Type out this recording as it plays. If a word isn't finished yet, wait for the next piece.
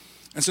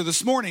And so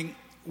this morning,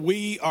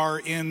 we are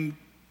in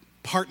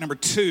part number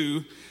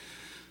 2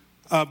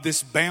 of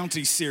this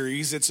Bounty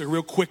series. It's a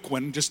real quick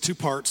one, just 2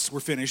 parts, we're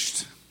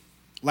finished.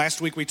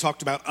 Last week we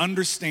talked about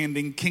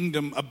understanding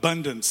kingdom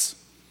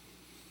abundance.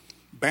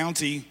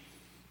 Bounty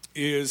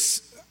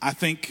is, I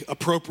think,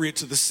 appropriate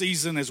to the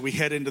season as we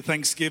head into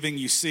Thanksgiving.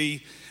 You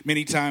see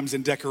many times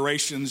in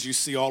decorations, you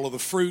see all of the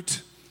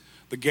fruit,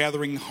 the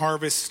gathering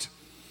harvest,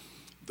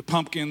 the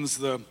pumpkins,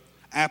 the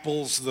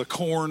apples, the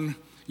corn.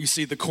 You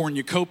see the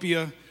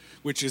cornucopia,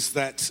 which is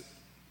that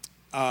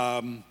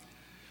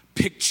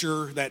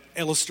picture, that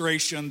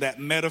illustration, that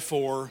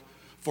metaphor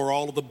for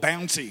all of the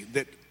bounty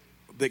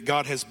that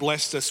God has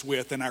blessed us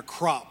with in our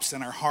crops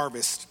and our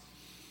harvest.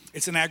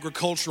 It's an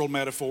agricultural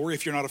metaphor.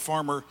 If you're not a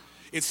farmer,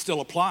 it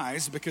still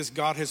applies because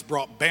God has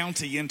brought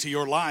bounty into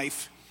your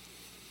life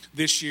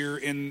this year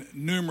in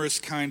numerous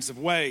kinds of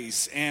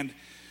ways. And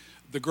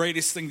the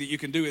greatest thing that you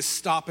can do is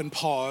stop and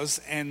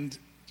pause and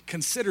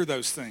consider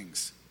those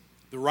things.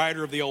 The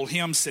writer of the old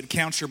hymn said,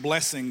 count your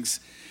blessings,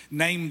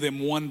 name them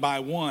one by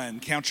one,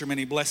 count your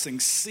many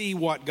blessings, see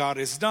what God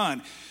has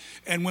done.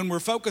 And when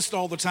we're focused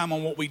all the time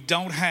on what we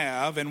don't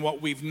have and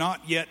what we've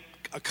not yet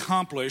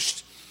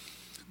accomplished,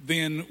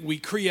 then we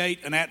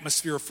create an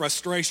atmosphere of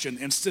frustration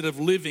instead of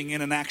living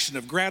in an action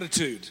of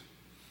gratitude.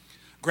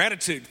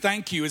 Gratitude,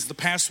 thank you, is the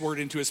password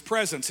into His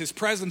presence. His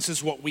presence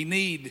is what we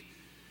need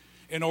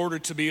in order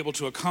to be able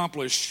to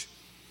accomplish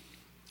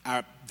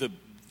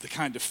the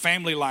kind of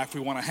family life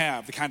we want to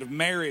have, the kind of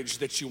marriage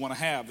that you want to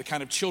have, the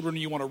kind of children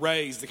you want to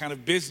raise, the kind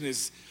of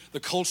business, the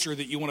culture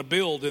that you want to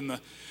build in the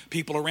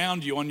people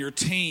around you, on your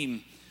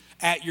team,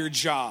 at your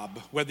job,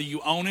 whether you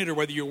own it or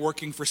whether you're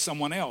working for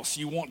someone else.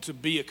 You want to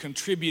be a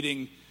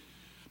contributing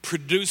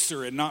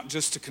producer and not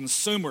just a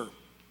consumer.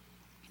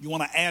 You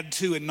want to add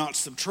to and not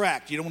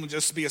subtract. You don't want to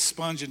just be a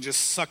sponge and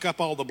just suck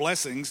up all the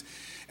blessings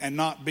and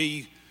not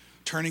be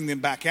turning them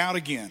back out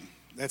again.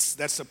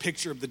 That's a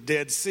picture of the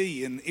Dead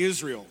Sea in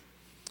Israel,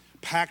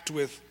 packed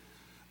with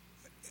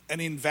an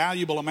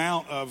invaluable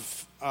amount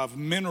of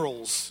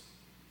minerals,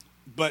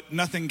 but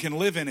nothing can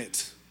live in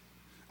it.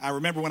 I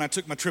remember when I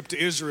took my trip to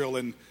Israel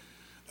and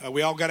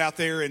we all got out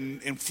there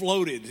and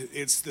floated.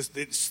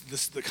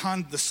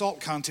 The salt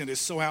content is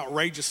so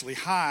outrageously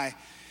high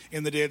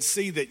in the Dead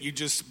Sea that you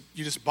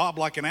just bob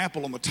like an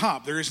apple on the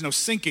top. There is no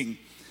sinking.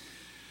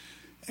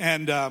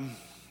 And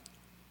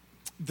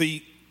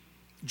the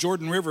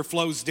Jordan River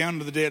flows down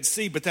to the Dead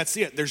Sea, but that's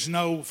it. There's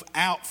no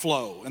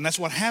outflow. And that's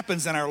what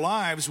happens in our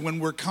lives when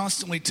we're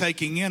constantly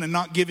taking in and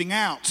not giving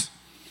out,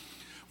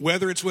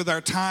 whether it's with our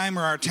time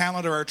or our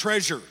talent or our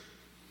treasure.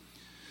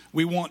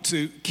 We want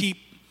to keep,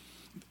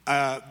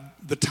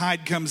 the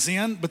tide comes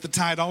in, but the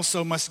tide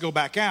also must go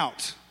back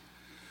out.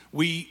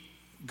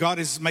 God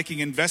is making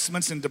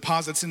investments and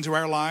deposits into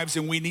our lives,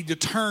 and we need to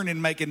turn and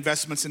make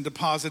investments and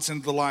deposits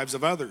into the lives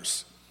of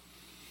others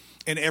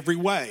in every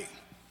way.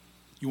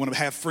 You want to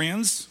have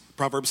friends?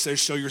 Proverbs says,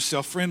 show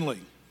yourself friendly.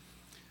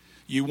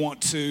 You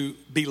want to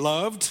be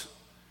loved?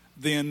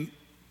 Then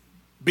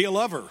be a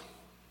lover.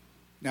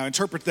 Now,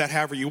 interpret that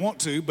however you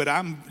want to, but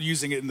I'm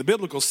using it in the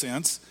biblical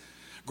sense.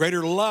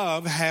 Greater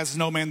love has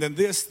no man than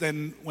this,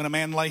 than when a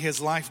man lay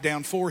his life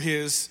down for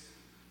his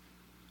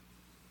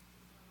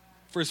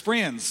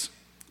friends.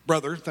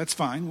 Brother, that's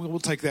fine. We'll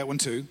take that one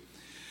too.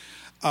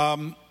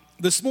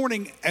 This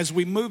morning, as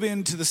we move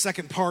into the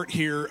second part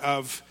here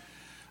of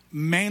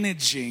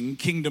managing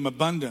kingdom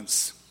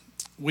abundance.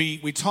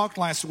 We talked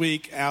last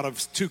week out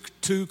of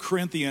 2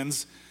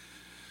 Corinthians,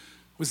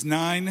 was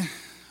 9, 10,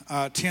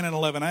 and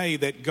 11a,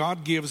 that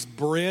God gives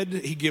bread,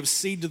 He gives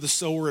seed to the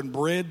sower and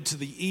bread to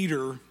the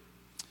eater,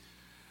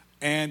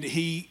 and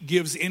He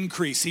gives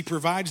increase. He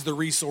provides the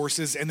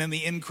resources, and then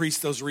the increase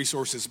those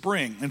resources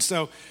bring. And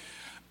so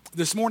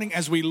this morning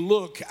as we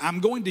look,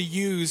 I'm going to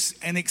use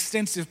an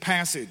extensive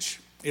passage.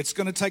 It's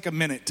going to take a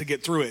minute to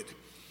get through it,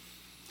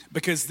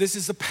 because this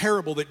is a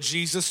parable that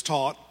Jesus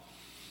taught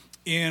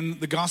in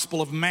the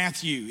Gospel of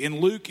Matthew.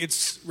 In Luke,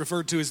 it's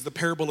referred to as the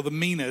parable of the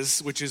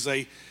minas, which is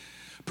a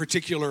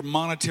particular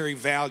monetary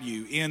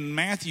value. In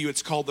Matthew,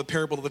 it's called the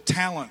parable of the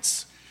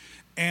talents.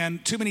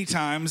 And too many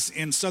times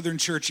in Southern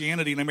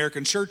churchianity and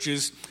American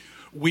churches,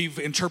 we've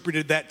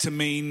interpreted that to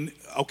mean,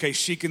 okay,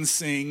 she can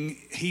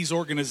sing, he's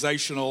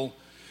organizational,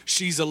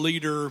 she's a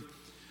leader,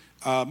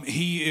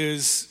 he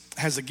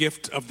has a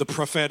gift of the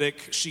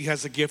prophetic, she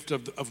has a gift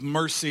of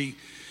mercy,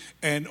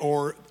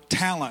 or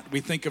talent.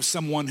 We think of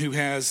someone who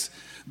has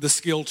the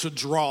skill to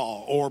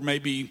draw, or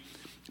maybe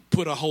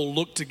put a whole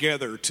look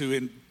together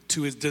to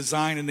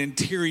design an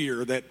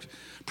interior that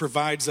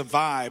provides a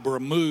vibe or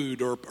a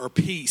mood or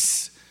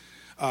peace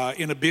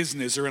in a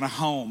business or in a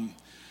home.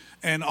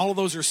 And all of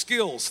those are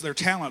skills, they're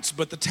talents.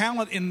 But the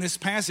talent in this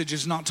passage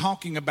is not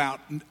talking about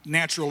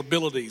natural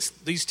abilities.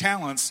 These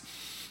talents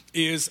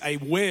is a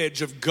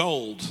wedge of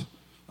gold,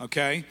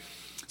 okay?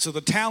 So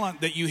the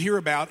talent that you hear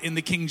about in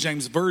the King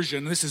James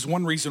Version, this is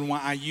one reason why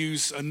I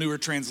use a newer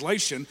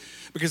translation,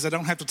 because I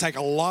don't have to take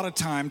a lot of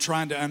time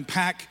trying to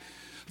unpack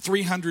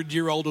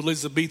 300-year-old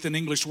Elizabethan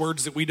English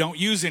words that we don't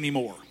use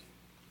anymore.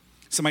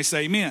 Somebody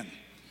say amen.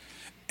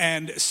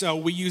 And so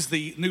we use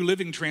the New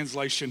Living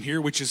Translation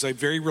here, which is a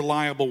very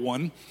reliable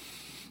one.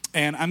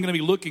 And I'm going to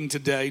be looking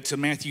today to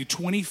Matthew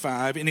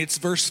 25, and it's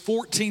verse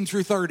 14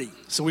 through 30.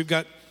 So we've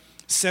got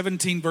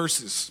 17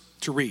 verses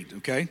to read,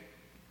 okay?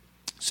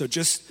 So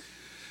just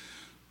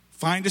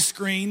find a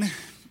screen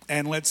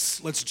and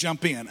let's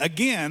jump in.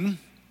 Again,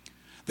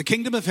 the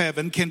kingdom of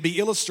heaven can be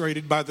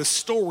illustrated by the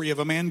story of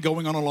a man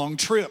going on a long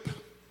trip.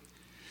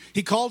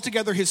 He called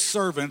together his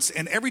servants,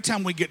 and every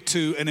time we get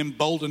to an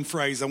emboldened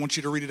phrase, I want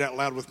you to read it out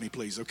loud with me,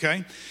 please,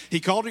 okay? He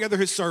called together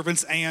his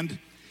servants and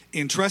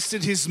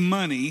entrusted his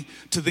money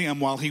to them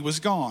while he was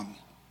gone.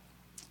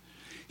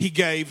 He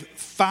gave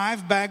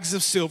 5 bags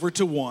of silver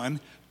to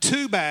one,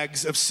 2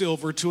 bags of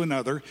silver to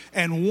another,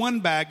 and 1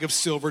 bag of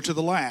silver to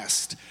the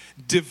last.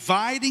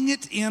 Dividing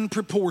it in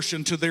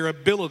proportion to their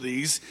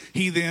abilities,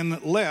 he then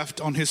left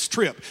on his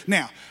trip.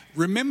 Now,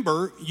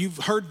 remember, you've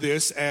heard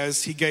this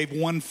as he gave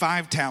 1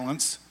 5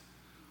 talents,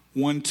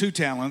 1 2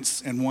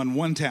 talents, and 1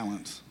 1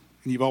 talent.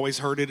 And you've always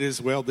heard it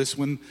as, well, this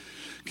one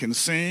can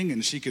sing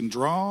and she can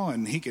draw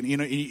and he can,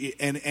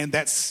 and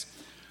that's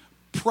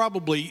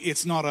probably,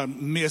 it's not a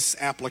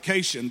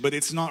misapplication, but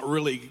it's not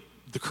really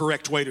the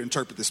correct way to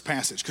interpret this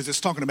passage because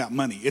it's talking about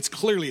money. It's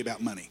clearly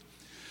about money.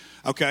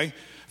 Okay?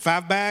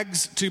 5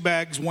 bags, 2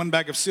 bags, 1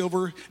 bag of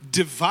silver,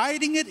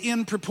 dividing it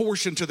in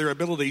proportion to their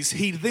abilities,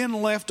 he then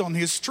left on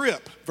his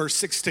trip. Verse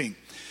 16.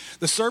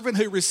 The servant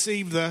who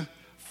received the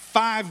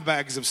 5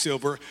 bags of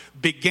silver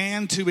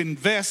began to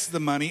invest the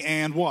money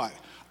and what?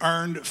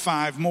 Earned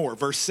 5 more.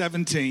 Verse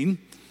 17,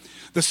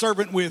 the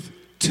servant with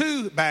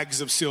 2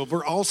 bags of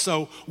silver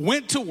also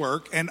went to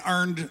work and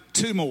earned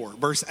 2 more.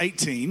 Verse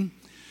 18,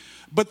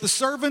 but the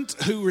servant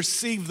who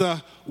received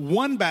the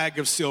 1 bag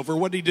of silver,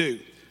 what did he do?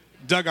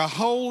 Dug a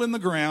hole in the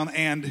ground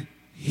and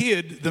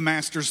hid the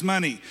master's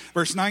money.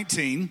 Verse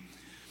 19,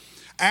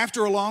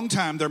 after a long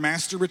time, their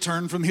master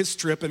returned from his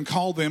trip and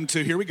called them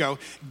to, here we go,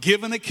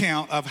 give an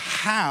account of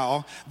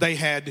how they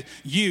had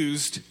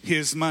used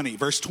his money.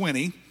 Verse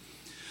 20,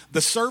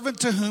 the servant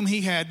to whom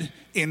he had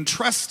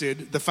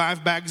entrusted the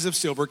 5 bags of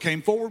silver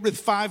came forward with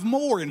 5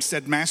 more and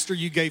said, Master,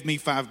 you gave me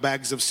 5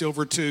 bags of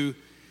silver to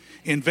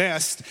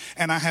invest,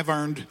 and I have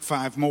earned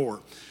 5 more.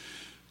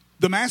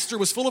 The master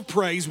was full of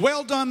praise.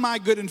 Well done, my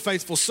good and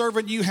faithful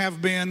servant. You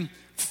have been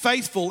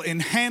faithful in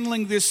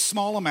handling this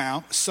small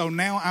amount, so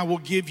now I will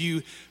give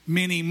you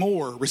many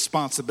more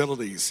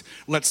responsibilities.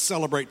 Let's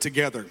celebrate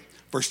together.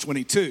 Verse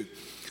 22.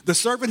 The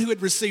servant who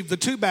had received the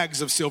 2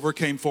 bags of silver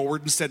came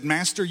forward and said,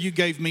 Master, you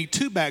gave me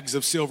 2 bags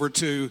of silver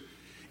to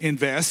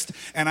invest,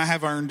 and I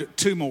have earned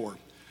 2 more.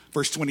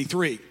 Verse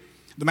 23.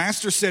 The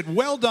master said,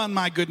 well done,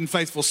 my good and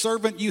faithful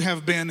servant. You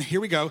have been, here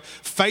we go,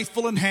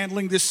 faithful in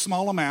handling this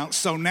small amount,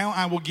 so now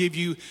I will give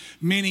you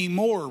many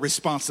more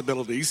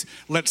responsibilities.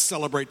 Let's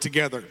celebrate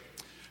together.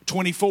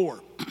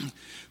 24.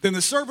 Then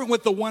the servant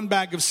with the 1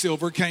 bag of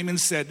silver came and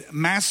said,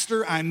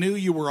 Master, I knew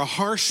you were a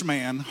harsh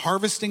man,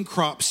 harvesting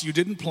crops you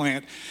didn't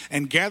plant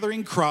and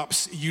gathering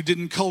crops you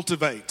didn't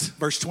cultivate.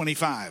 Verse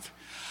 25.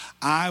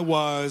 I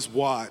was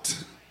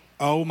what?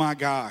 Oh my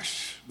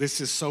gosh, this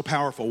is so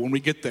powerful when we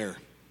get there.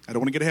 I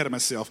don't want to get ahead of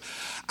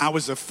myself. I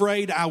was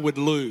afraid I would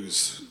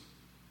lose.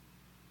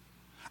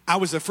 I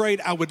was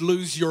afraid I would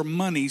lose your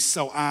money,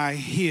 so I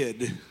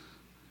hid.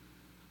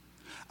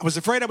 I was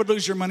afraid I would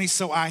lose your money,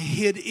 so I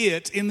hid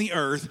it in the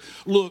earth.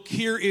 Look,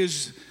 here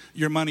is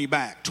your money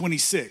back.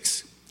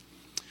 26.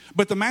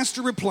 But the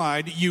master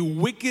replied, you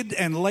wicked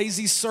and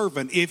lazy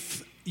servant,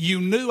 if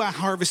you knew I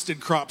harvested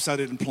crops I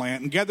didn't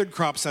plant and gathered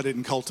crops I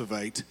didn't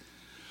cultivate,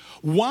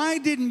 why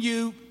didn't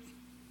you,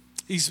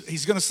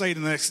 he's going to say it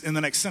in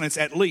the next sentence,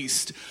 at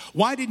least,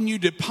 why didn't you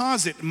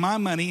deposit my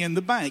money in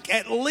the bank?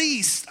 At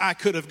least I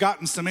could have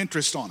gotten some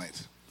interest on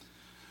it.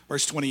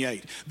 Verse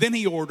 28, then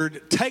he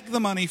ordered, take the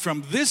money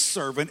from this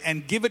servant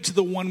and give it to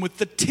the one with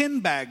the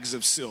 10 bags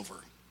of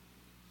silver.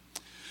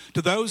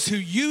 To those who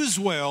use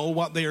well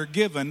what they are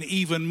given,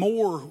 even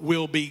more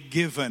will be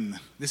given.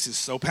 This is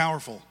so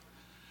powerful.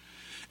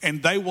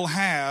 And they will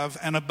have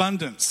an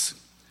abundance.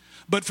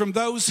 But from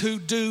those who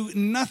do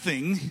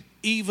nothing,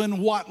 even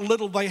what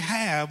little they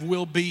have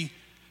will be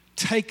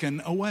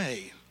taken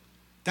away.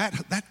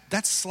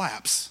 That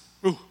slaps.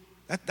 Ooh,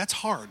 that's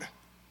hard.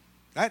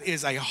 That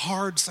is a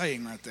hard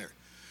saying right there.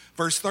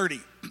 Verse 30.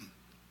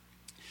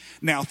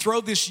 Now throw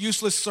this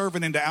useless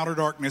servant into outer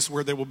darkness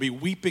where there will be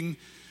weeping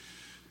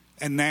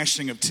and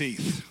gnashing of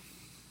teeth.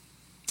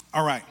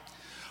 All right.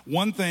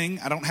 One thing,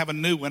 I don't have a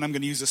new one. I'm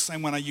going to use the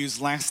same one I used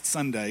last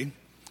Sunday.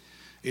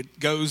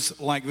 It goes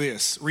like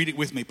this. Read it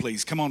with me,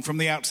 please. Come on, from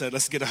the outset,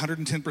 let's get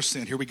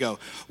 110%. Here we go.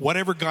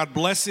 Whatever God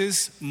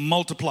blesses,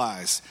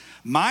 multiplies.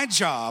 My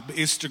job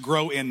is to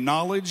grow in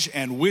knowledge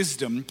and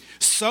wisdom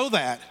so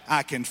that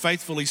I can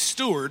faithfully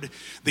steward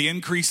the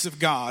increase of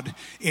God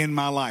in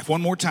my life.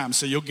 One more time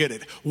so you'll get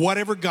it.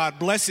 Whatever God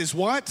blesses,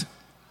 what?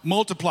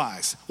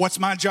 Multiplies. What's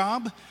my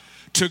job?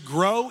 To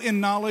grow in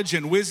knowledge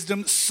and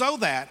wisdom so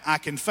that I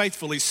can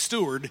faithfully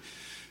steward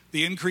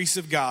the increase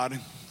of God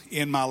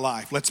in my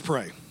life. Let's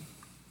pray.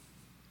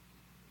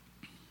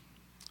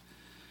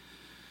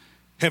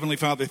 Heavenly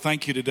Father,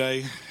 thank you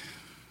today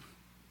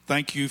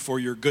Thank you for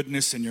your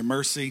goodness and your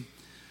mercy,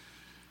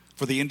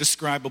 for the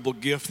indescribable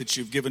gift that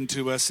you've given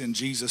to us in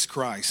Jesus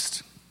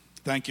Christ.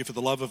 Thank you for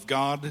the love of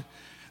God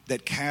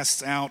that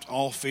casts out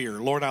all fear.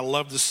 Lord, I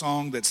love the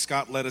song that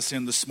Scott led us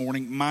in this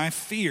morning. My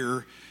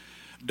fear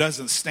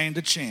doesn't stand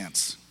a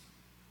chance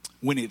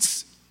when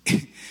it's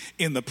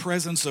in the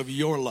presence of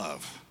your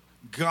love.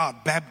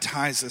 God,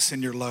 baptize us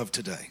in your love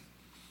today.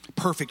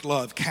 Perfect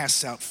love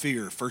casts out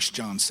fear, 1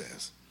 John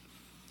says.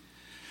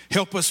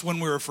 Help us when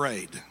we're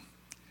afraid.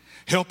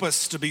 Help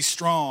us to be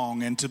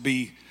strong and to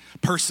be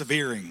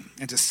persevering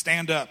and to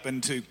stand up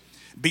and to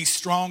be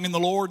strong in the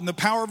Lord and the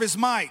power of his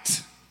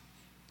might.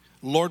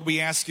 Lord, we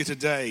ask you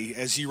today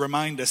as you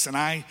remind us, and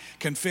I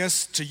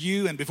confess to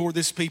you and before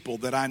this people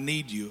that I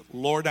need you.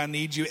 Lord, I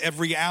need you.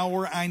 Every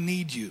hour I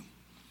need you.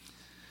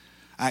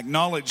 I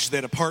acknowledge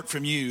that apart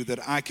from you that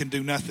I can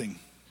do nothing.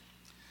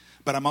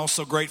 But I'm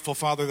also grateful,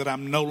 Father, that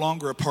I'm no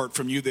longer apart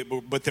from you,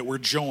 but that we're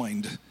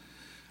joined.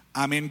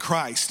 I'm in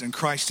Christ, and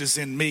Christ is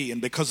in me, and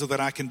because of that,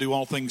 I can do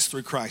all things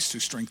through Christ who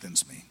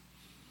strengthens me.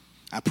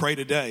 I pray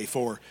today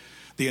for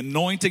the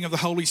anointing of the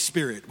Holy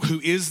Spirit,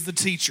 who is the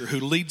teacher, who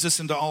leads us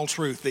into all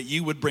truth, that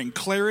you would bring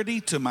clarity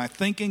to my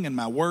thinking and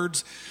my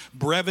words,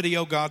 brevity,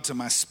 oh God, to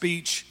my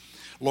speech,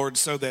 Lord,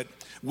 so that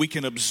we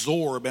can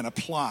absorb and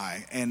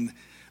apply and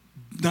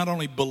not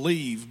only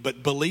believe,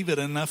 but believe it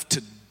enough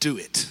to do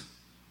it.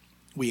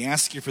 We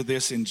ask you for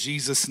this in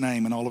Jesus'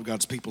 name, and all of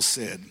God's people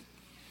said,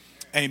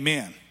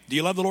 amen. Do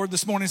you love the Lord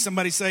this morning?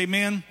 Somebody say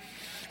amen.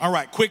 All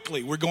right,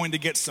 quickly, we're going to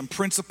get some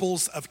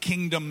principles of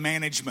kingdom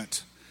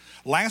management.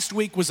 Last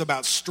week was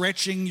about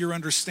stretching your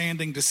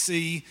understanding to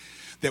see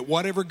that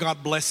whatever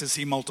God blesses,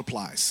 he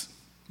multiplies.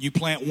 You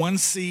plant one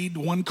seed,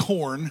 one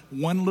corn,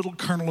 one little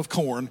kernel of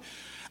corn.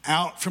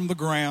 Out from the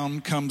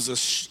ground comes a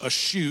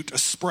shoot, a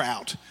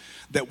sprout,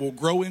 that will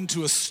grow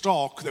into a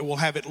stalk that will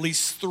have at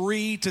least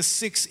 3 to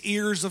 6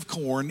 ears of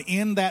corn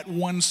in that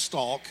one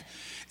stalk.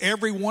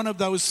 Every one of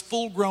those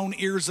full-grown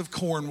ears of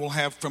corn will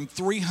have from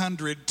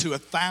 300 to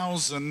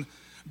 1,000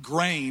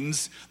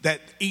 grains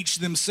that each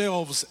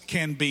themselves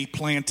can be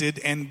planted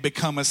and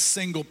become a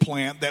single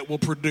plant that will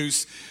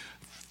produce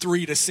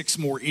 3 to 6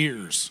 more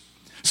ears.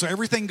 So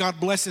everything God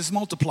blesses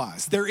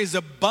multiplies. There is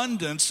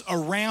abundance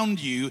around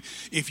you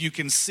if you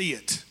can see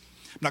it.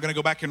 I'm not going to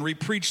go back and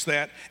re-preach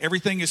that.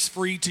 Everything is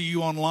free to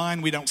you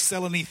online. We don't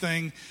sell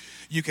anything.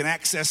 You can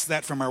access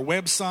that from our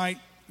website.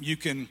 You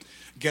can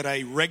get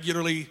a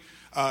regularly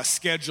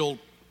scheduled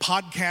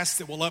podcast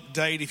that will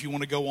update if you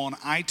want to go on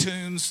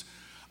iTunes,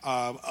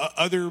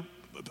 other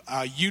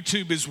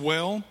YouTube as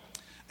well.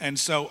 And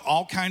so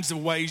all kinds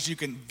of ways you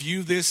can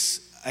view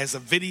this as a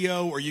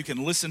video, or you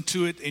can listen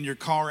to it in your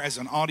car as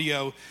an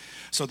audio.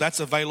 So that's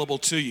available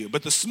to you.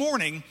 But this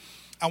morning,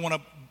 I want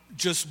to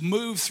just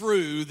move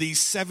through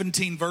these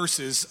 17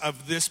 verses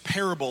of this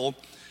parable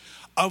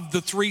of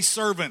the 3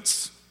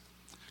 servants.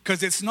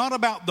 Because it's not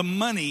about the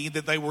money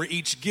that they were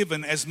each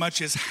given as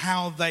much as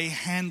how they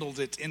handled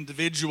it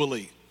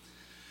individually.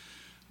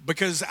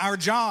 Because our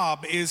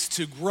job is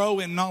to grow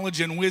in knowledge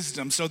and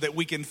wisdom so that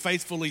we can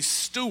faithfully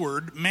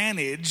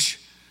manage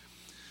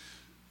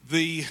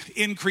the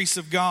increase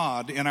of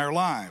God in our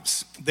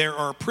lives. There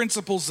are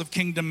principles of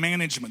kingdom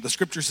management. The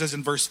scripture says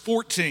in verse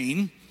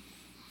 14,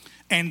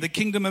 and the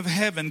kingdom of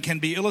heaven can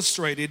be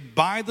illustrated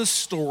by the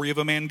story of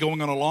a man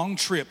going on a long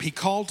trip. He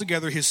called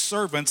together his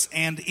servants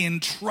and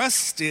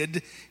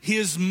entrusted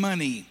his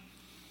money.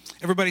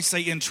 Everybody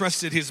say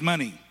entrusted his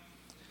money.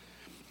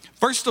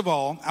 First of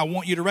all, I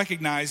want you to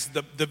recognize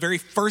the very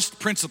first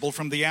principle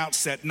from the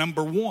outset.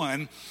 Number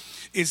 1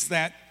 is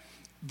that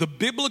the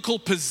biblical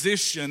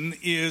position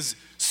is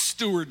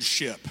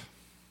stewardship.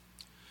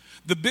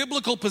 The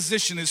biblical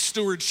position is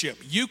stewardship.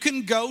 You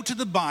can go to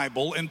the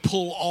Bible and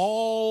pull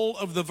all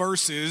of the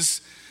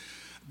verses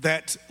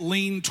that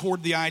lean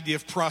toward the idea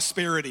of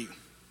prosperity.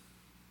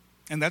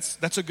 And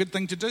that's a good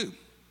thing to do.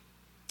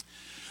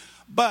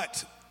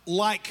 But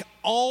like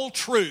all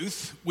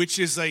truth, which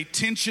is a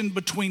tension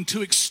between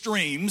 2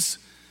 extremes,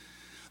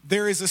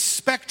 there is a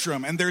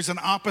spectrum and there's an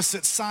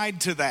opposite side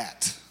to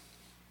that.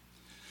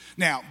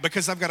 Now,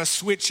 because I've got to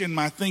switch in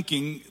my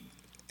thinking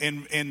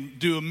and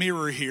do a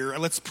mirror here,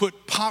 let's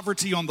put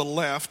poverty on the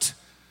left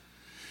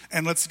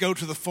and let's go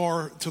to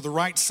the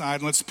right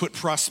side and let's put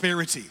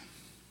prosperity.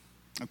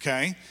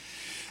 Okay?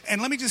 And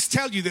let me just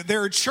tell you that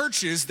there are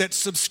churches that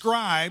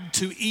subscribe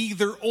to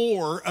either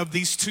or of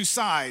these 2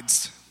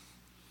 sides.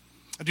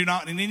 I do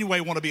not in any way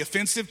want to be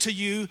offensive to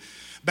you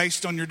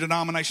based on your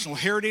denominational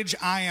heritage.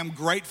 I am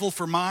grateful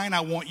for mine.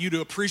 I want you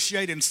to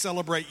appreciate and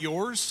celebrate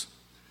yours.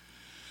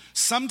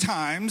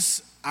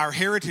 Sometimes our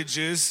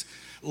heritages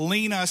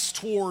lean us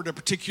toward a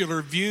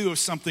particular view of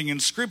something in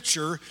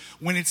Scripture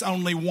when it's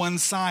only one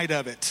side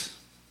of it.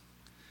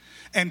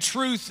 And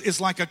truth is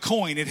like a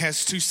coin. It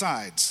has 2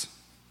 sides.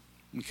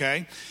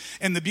 Okay?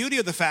 And the beauty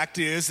of the fact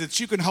is that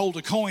you can hold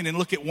a coin and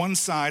look at one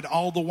side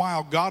all the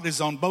while God is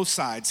on both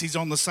sides. He's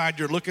on the side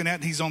you're looking at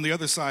and he's on the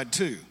other side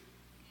too.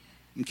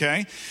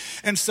 Okay?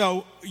 And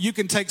so you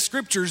can take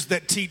scriptures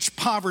that teach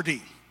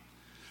poverty,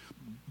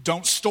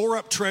 Don't store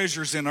up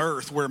treasures in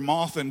earth where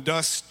moth and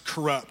dust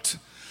corrupt,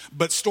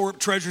 but store up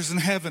treasures in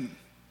heaven.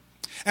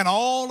 And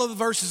all of the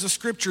verses of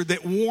Scripture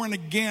that warn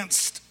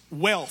against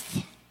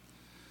wealth.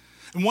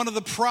 And one of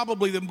the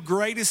probably the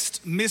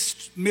greatest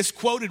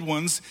misquoted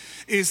ones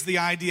is the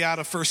idea out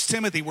of 1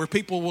 Timothy, where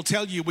people will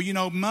tell you, well, you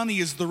know, money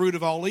is the root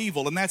of all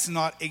evil. And that's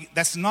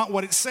not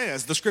what it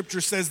says. The Scripture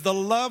says the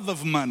love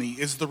of money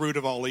is the root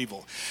of all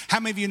evil.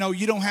 How many of you know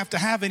you don't have to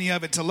have any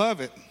of it to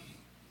love it?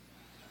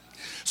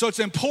 So it's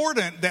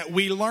important that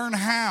we learn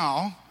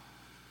how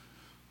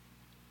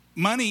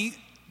money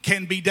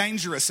can be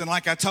dangerous. And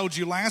like I told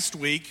you last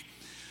week,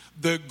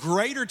 the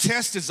greater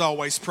test is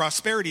always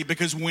prosperity,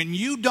 because when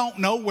you don't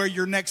know where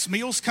your next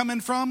meal's coming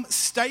from,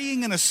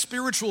 staying in a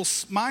spiritual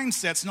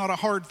mindset's not a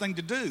hard thing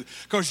to do,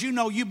 because you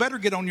know you better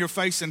get on your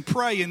face and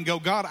pray and go,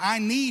 God, I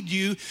need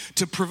you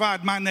to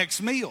provide my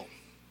next meal.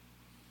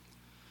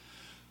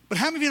 But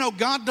how many of you know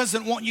God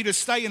doesn't want you to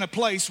stay in a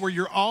place where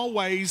you're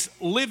always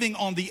living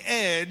on the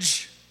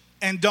edge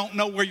and don't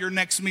know where your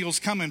next meal's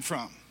coming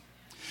from?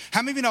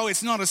 How many of you know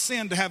it's not a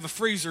sin to have a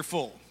freezer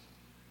full?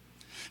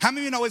 How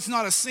many of you know it's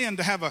not a sin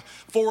to have a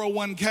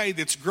 401k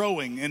that's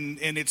growing and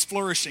it's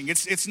flourishing?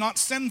 It's not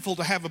sinful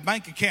to have a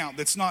bank account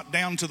that's not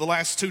down to the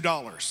last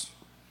 $2.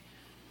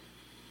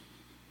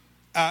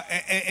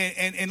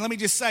 And let me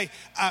just say,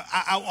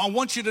 I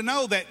want you to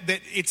know that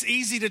it's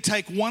easy to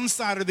take one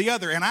side or the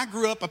other. And I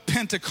grew up a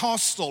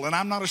Pentecostal, and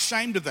I'm not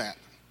ashamed of that.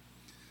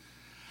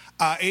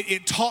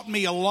 It taught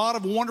me a lot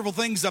of wonderful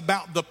things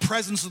about the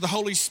presence of the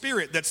Holy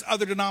Spirit that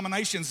other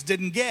denominations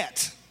didn't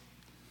get.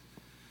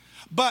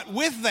 But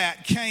with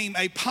that came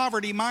a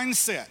poverty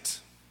mindset.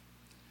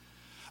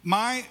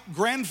 My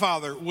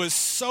grandfather was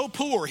so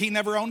poor, he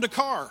never owned a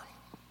car.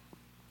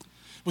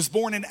 Was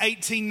born in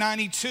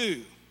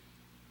 1892.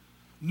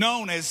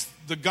 Known as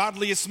the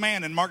godliest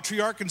man in Mark Tree,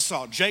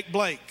 Arkansas. Jake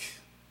Blake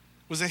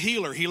was a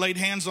healer. He laid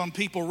hands on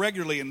people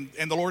regularly, and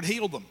the Lord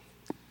healed them.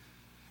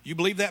 You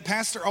believe that,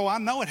 Pastor? Oh, I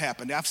know it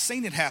happened. I've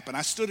seen it happen.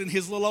 I stood in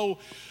his little old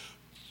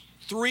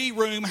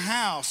 3-room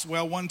house.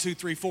 Well, 1, 2,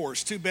 3, 4.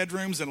 It's 2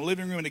 bedrooms and a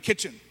living room and a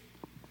kitchen.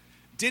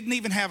 Didn't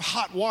even have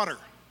hot water.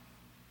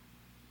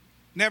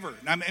 Never.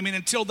 I mean,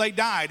 until they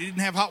died, he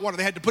didn't have hot water.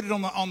 They had to put it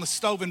on the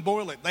stove and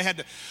boil it. They had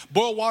to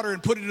boil water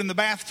and put it in the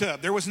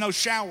bathtub. There was no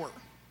shower.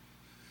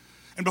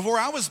 And before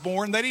I was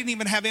born, they didn't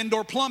even have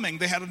indoor plumbing.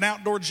 They had an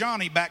outdoor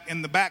Johnny back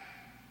in the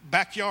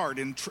backyard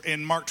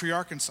in Mark Tree,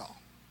 Arkansas.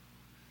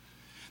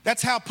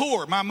 That's how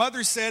poor. My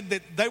mother said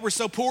that they were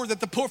so poor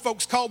that the poor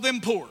folks called them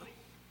poor.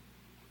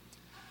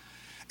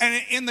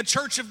 And in the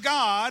church of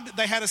God,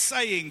 they had a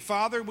saying,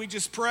 Father, we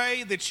just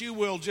pray that you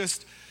will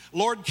just,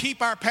 Lord,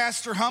 keep our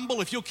pastor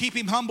humble. If you'll keep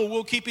him humble,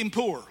 we'll keep him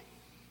poor.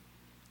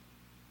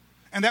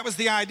 And that was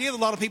the idea that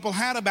a lot of people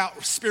had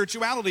about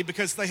spirituality,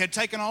 because they had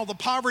taken all the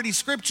poverty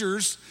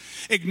scriptures,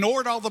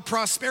 ignored all the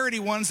prosperity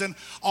ones, and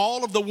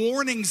all of the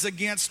warnings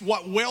against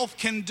what wealth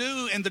can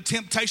do and the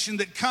temptation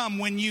that come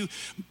when you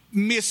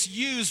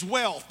misuse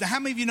wealth. Now, how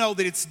many of you know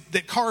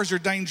that cars are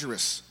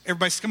dangerous?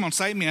 Everybody, come on,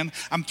 say amen.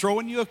 I'm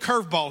throwing you a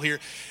curveball here.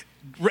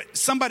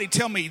 Somebody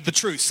tell me the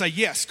truth. Say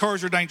yes,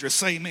 cars are dangerous.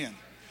 Say amen.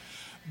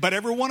 But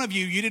every one of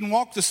you didn't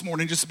walk this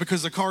morning just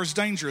because the car's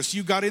dangerous.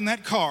 You got in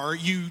that car,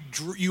 you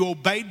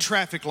obeyed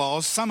traffic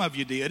laws, some of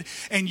you did,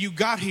 and you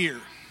got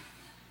here.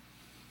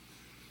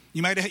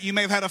 You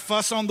may have had a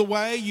fuss on the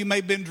way. You may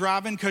have been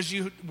driving because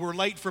you were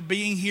late for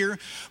being here,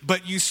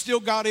 but you still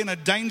got in a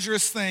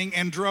dangerous thing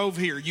and drove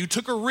here. You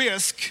took a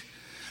risk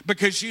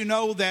because you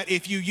know that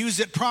if you use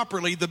it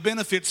properly, the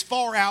benefits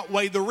far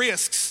outweigh the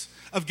risks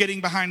of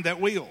getting behind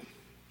that wheel.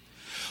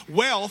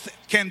 Wealth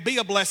can be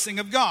a blessing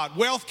of God.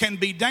 Wealth can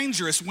be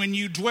dangerous when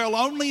you dwell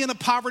only in a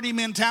poverty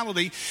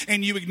mentality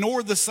and you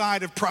ignore the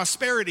side of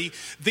prosperity.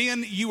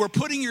 Then you are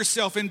putting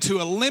yourself into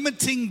a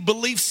limiting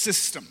belief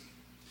system.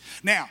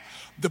 Now,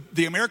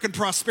 the American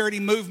prosperity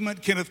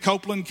movement, Kenneth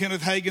Copeland,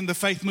 Kenneth Hagin, the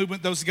faith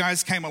movement, those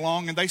guys came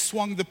along and they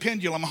swung the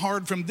pendulum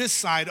hard from this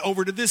side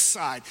over to this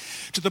side,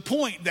 to the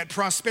point that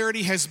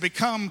prosperity has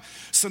become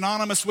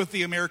synonymous with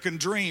the American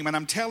dream. And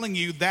I'm telling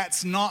you,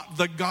 that's not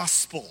the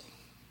gospel.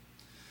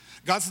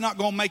 God's not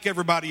going to make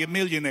everybody a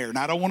millionaire. And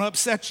I don't want to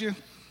upset you.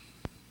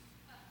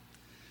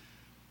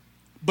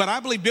 But I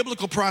believe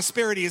biblical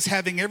prosperity is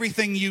having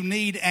everything you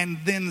need and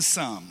then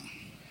some.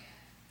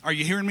 Are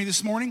you hearing me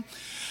this morning?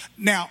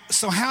 Now,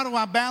 so how do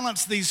I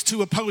balance these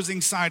two opposing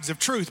sides of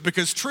truth?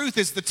 Because truth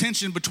is the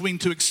tension between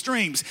two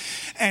extremes.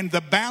 And the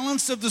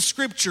balance of the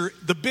scripture,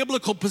 the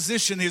biblical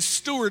position is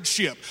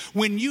stewardship.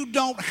 When you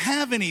don't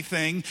have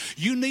anything,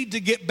 you need to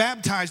get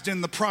baptized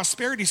in the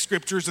prosperity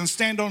scriptures and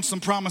stand on some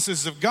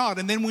promises of God.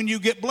 And then when you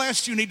get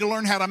blessed, you need to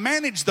learn how to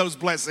manage those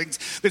blessings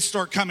that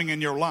start coming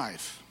in your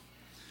life.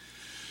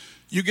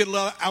 You get a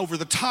little over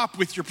the top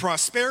with your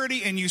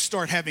prosperity and you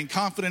start having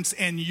confidence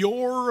in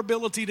your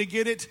ability to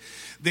get it,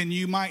 then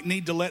you might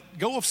need to let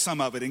go of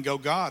some of it and go,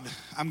 God,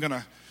 I'm going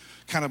to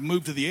kind of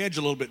move to the edge a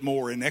little bit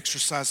more and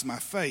exercise my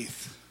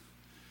faith.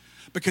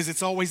 Because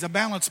it's always a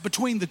balance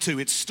between the two.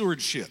 It's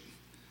stewardship.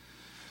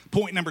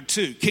 Point number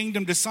 2,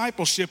 kingdom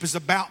discipleship is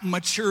about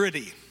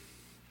maturity.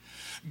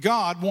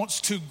 God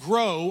wants to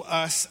grow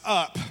us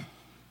up.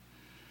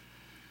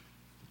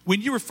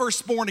 When you were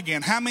first born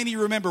again, how many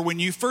remember when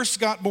you first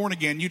got born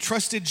again, you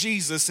trusted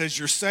Jesus as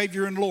your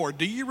Savior and Lord?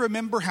 Do you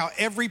remember how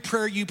every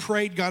prayer you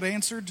prayed got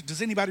answered?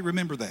 Does anybody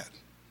remember that?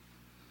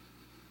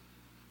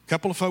 A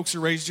couple of folks who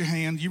raised your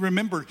hand. You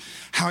remember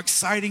how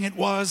exciting it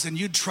was, and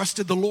you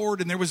trusted the Lord,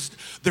 and there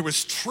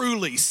was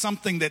truly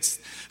something that's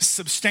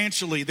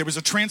substantially, there was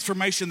a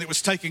transformation that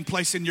was taking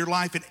place in your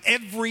life, and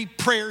every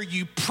prayer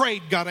you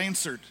prayed got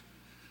answered.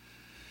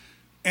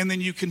 And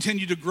then you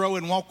continue to grow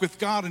and walk with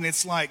God, and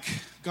it's like,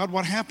 God,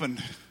 what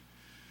happened?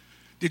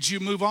 Did you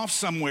move off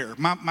somewhere?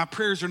 My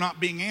prayers are not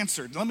being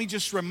answered. Let me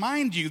just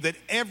remind you that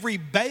every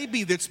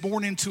baby that's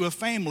born into a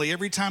family,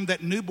 every time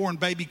that newborn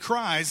baby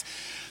cries,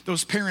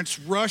 those parents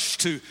rush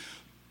to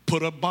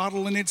put a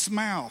bottle in its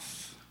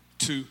mouth,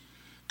 to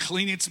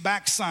clean its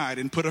backside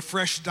and put a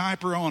fresh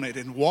diaper on it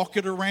and walk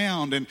it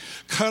around and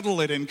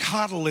cuddle it and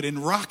coddle it and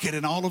rock it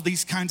and all of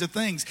these kinds of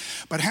things.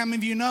 But how many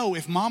of you know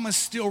if mama's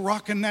still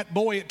rocking that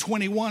boy at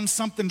 21,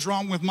 something's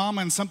wrong with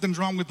mama and something's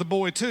wrong with the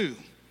boy too?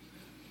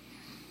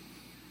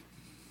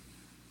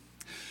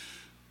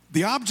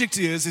 The object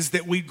is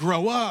that we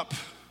grow up.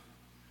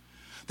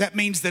 That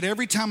means that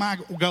every time I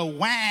go,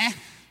 wah,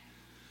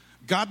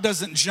 God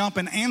doesn't jump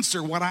and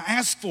answer what I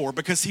ask for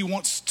because he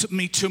wants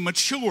me to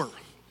mature.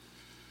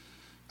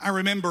 I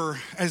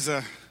remember as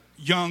a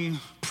young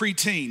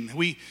preteen,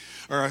 we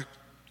are a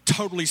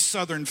totally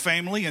Southern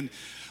family, and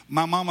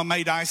my mama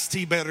made iced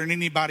tea better than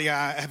anybody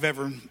I have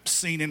ever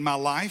seen in my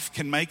life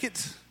can make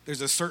it. There's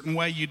a certain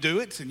way you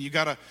do it, and you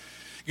got to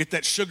get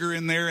that sugar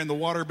in there in the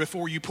water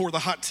before you pour the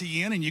hot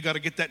tea in, and you got to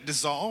get that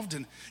dissolved,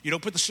 and you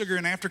don't put the sugar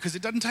in after because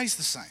it doesn't taste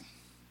the same.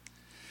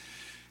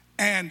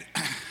 And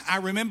I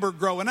remember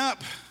growing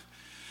up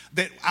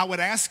that I would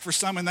ask for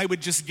some, and they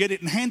would just get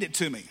it and hand it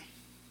to me.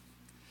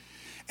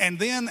 And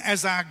then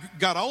as I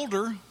got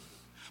older,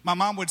 my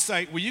mom would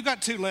say, well, you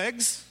got two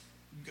legs.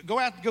 Go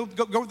out, go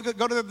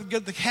to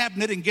the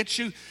cabinet and get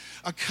you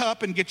a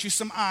cup and get you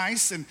some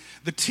ice. And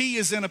the tea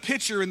is in a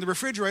pitcher in the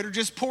refrigerator.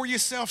 Just pour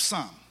yourself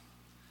some.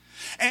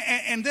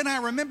 And then I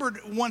remembered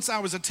once I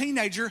was a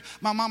teenager,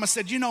 my mama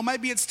said, you know,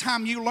 maybe it's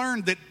time you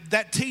learned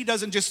that tea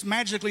doesn't just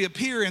magically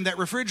appear in that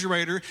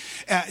refrigerator.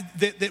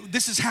 That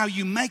this is how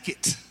you make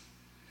it.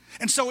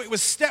 And so it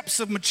was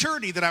steps of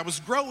maturity that I was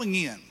growing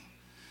in.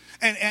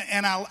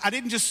 And I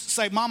didn't just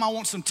say, Mom, I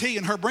want some tea,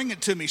 and her bring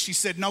it to me. She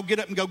said, no, get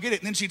up and go get it.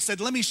 And then she said,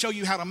 let me show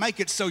you how to make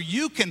it so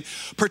you can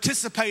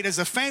participate as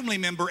a family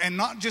member and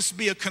not just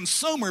be a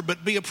consumer,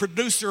 but be a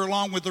producer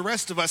along with the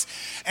rest of us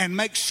and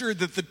make sure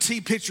that the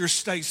tea pitcher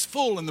stays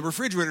full in the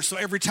refrigerator so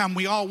every time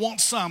we all want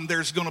some,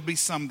 there's going to be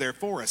some there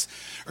for us.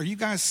 Are you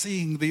guys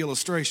seeing the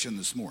illustration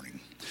this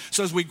morning?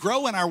 So as we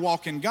grow in our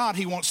walk in God,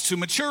 he wants to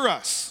mature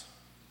us.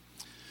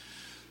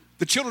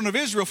 The children of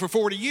Israel for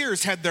 40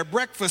 years had their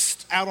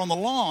breakfast out on the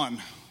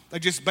lawn. They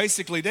just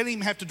basically didn't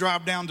even have to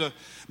drive down to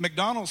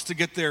McDonald's to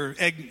get their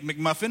egg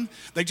McMuffin.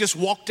 They just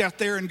walked out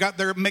there and got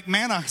their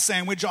McManna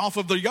sandwich off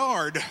of the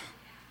yard.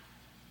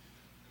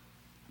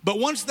 But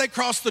once they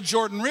crossed the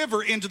Jordan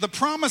River into the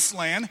promised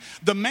land,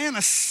 the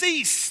manna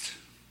ceased.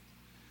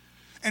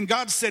 And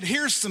God said,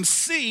 here's some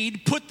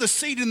seed. Put the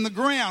seed in the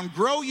ground.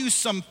 Grow you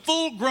some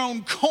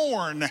full-grown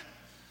corn.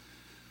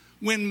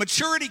 When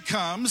maturity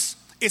comes,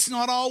 it's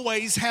not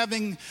always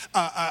having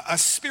a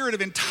spirit of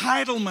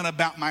entitlement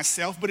about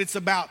myself, but it's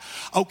about,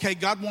 okay,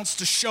 God wants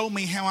to show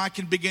me how I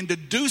can begin to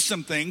do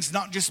some things,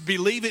 not just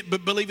believe it,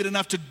 but believe it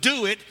enough to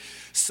do it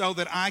so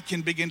that I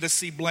can begin to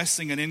see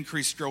blessing and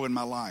increase grow in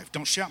my life.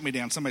 Don't shout me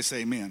down. Somebody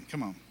say amen.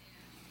 Come on.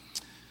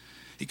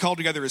 He called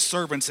together his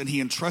servants and he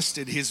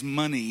entrusted his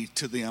money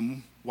to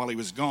them while he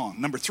was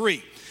gone. Number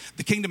 3,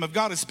 the kingdom of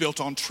God is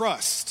built on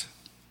trust.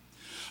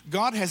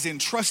 God has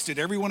entrusted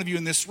every one of you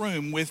in this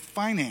room with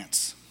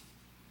finance.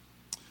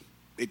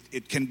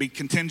 It can be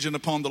contingent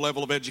upon the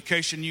level of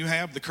education you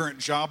have, the current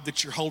job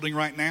that you're holding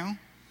right now.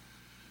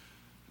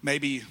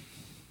 Maybe,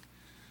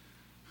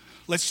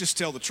 let's just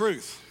tell the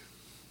truth.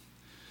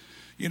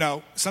 You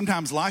know,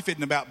 sometimes life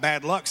isn't about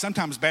bad luck.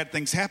 Sometimes bad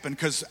things happen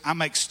because I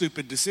make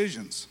stupid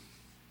decisions.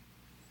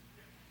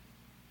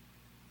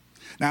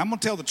 Now, I'm going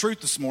to tell the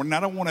truth this morning.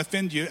 I don't want to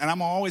offend you, and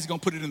I'm always going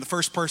to put it in the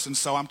first person,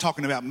 so I'm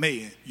talking about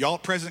me. Y'all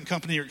at present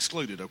company are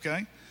excluded,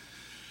 okay?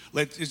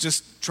 Let's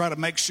just try to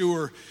make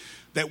sure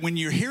that when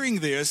you're hearing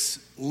this,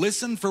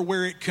 listen for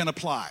where it can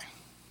apply.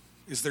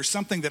 Is there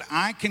something that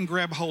I can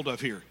grab hold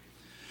of here?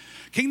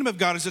 Kingdom of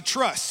God is a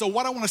trust. So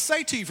what I want to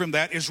say to you from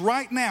that is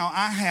right now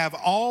I have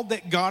all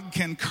that God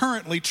can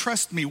currently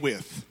trust me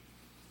with.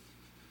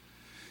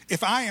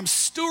 If I am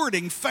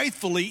stewarding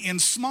faithfully in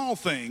small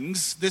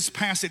things, this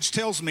passage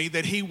tells me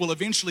that he will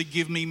eventually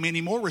give me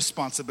many more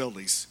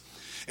responsibilities.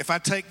 If I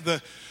take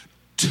the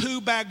 2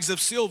 bags of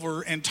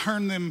silver and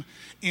turn them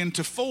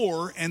into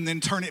 4 and then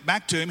turn it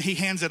back to him, he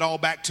hands it all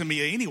back to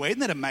me anyway.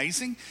 Isn't that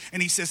amazing?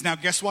 And he says, now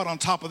guess what? On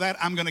top of that,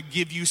 I'm going to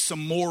give you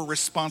some more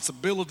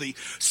responsibility,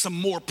 some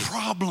more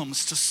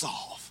problems to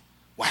solve.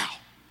 Wow.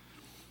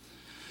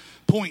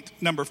 Point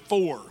number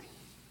 4.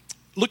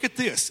 Look at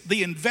this.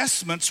 The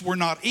investments were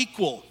not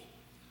equal,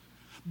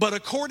 but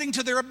according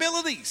to their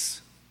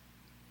abilities.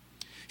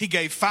 He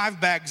gave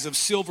 5 bags of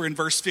silver in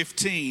verse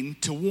 15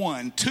 to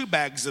one, 2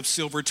 bags of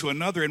silver to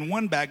another, and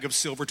 1 bag of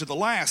silver to the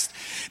last,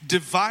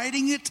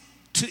 dividing it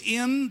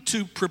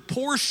into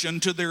proportion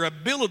to their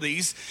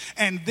abilities,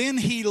 and then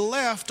he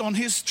left on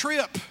his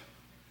trip.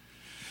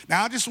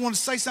 Now, I just want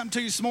to say something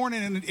to you this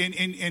morning,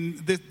 and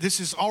this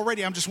is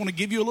already, I just want to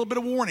give you a little bit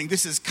of warning.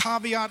 This is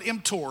caveat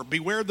emptor,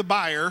 beware the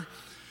buyer,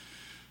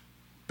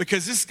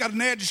 because this has got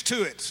an edge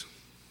to it,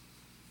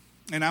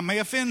 and I may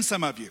offend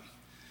some of you.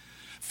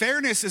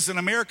 Fairness is an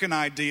American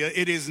idea.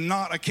 It is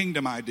not a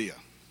kingdom idea.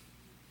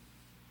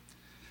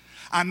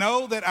 I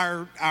know that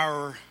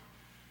our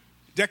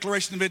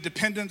Declaration of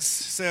Independence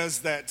says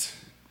that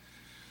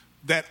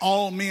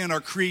all men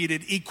are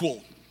created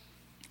equal.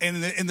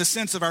 In the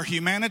sense of our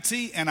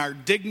humanity and our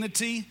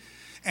dignity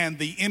and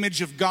the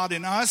image of God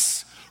in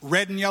us,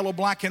 red and yellow,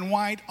 black and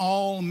white,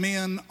 all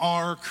men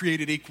are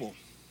created equal.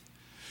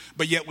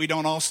 But yet we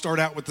don't all start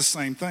out with the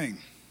same thing.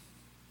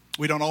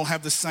 We don't all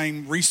have the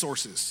same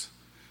resources.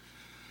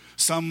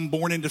 Some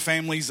born into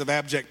families of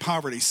abject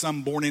poverty,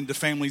 some born into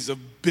families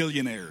of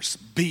billionaires,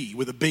 B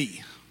with a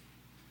B.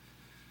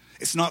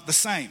 It's not the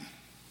same.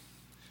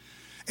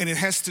 And it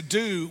has to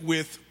do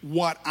with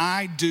what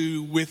I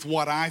do with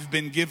what I've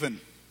been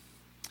given.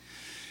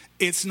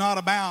 It's not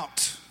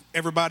about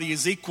everybody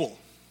is equal.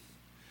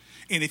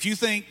 And if you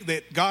think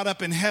that God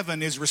up in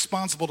heaven is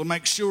responsible to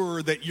make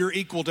sure that you're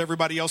equal to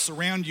everybody else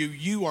around you,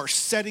 you are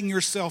setting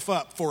yourself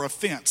up for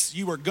offense.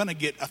 You are going to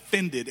get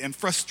offended and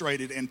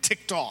frustrated and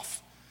ticked off.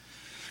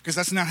 Because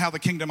that's not how the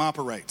kingdom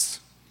operates.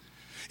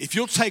 If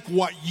you'll take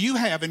what you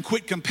have and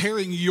quit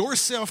comparing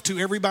yourself to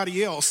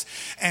everybody else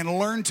and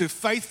learn to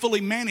faithfully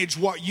manage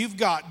what you've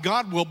got,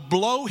 God will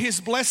blow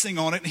his blessing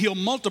on it. He'll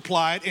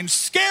multiply it and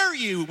scare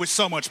you with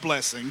so much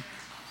blessing.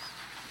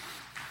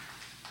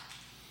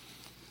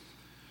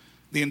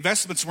 The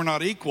investments were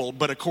not equal,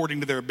 but according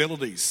to their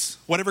abilities.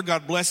 Whatever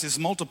God blesses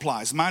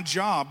multiplies. My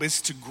job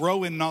is to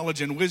grow in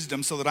knowledge and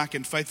wisdom so that I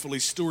can faithfully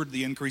steward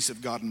the increase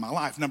of God in my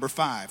life. Number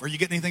 5, are you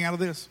getting anything out of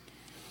this?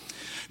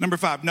 Number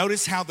 5,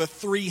 notice how the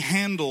 3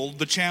 handled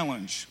the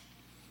challenge.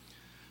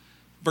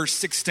 Verse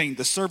 16,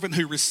 the servant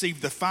who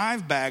received the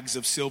 5 bags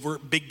of silver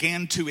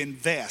began to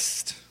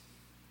invest.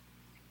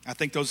 I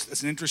think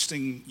that's an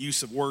interesting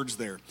use of words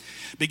there.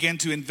 Began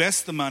to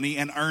invest the money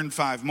and earn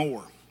 5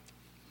 more.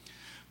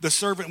 The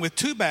servant with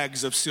 2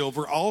 bags of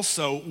silver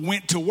also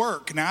went to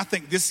work. Now, I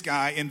think this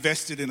guy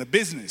invested in a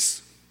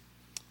business.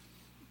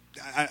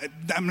 I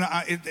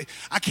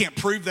can't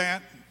prove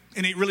that.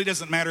 And it really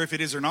doesn't matter if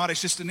it is or not.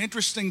 It's just an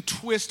interesting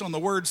twist on the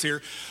words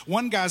here.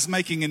 One guy's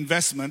making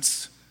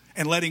investments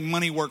and letting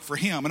money work for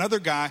him. Another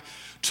guy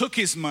took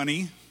his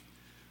money,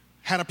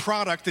 had a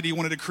product that he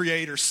wanted to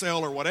create or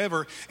sell or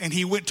whatever, and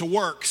he went to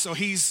work. So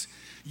he's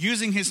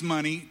using his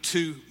money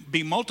to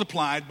be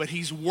multiplied, but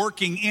he's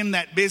working in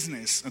that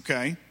business,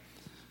 okay?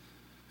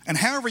 And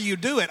however you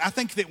do it, I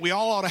think that we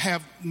all ought to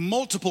have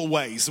multiple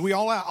ways. We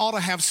all ought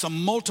to have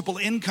some multiple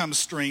income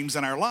streams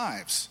in our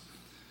lives.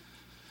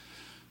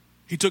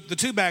 He took the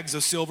 2 bags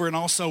of silver and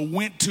also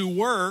went to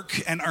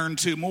work and earned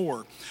 2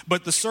 more.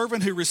 But the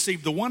servant who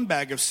received the 1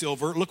 bag of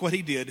silver, look what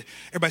he did.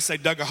 Everybody say,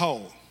 dug a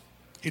hole.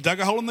 He dug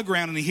a hole in the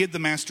ground and he hid the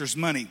master's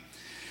money.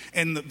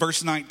 And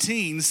verse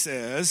 19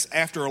 says,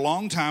 after a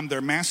long time, their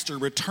master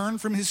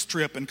returned from his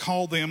trip and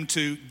called them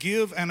to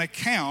give an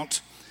account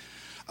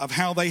of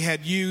how they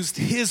had used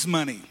his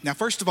money. Now,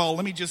 first of all,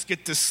 let me just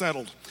get this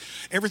settled.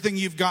 Everything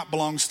you've got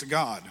belongs to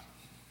God.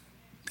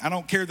 I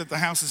don't care that the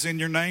house is in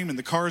your name and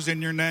the car is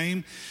in your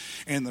name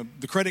and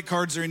the credit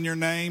cards are in your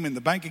name and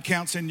the bank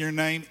account's in your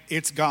name.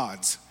 It's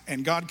God's.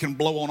 And God can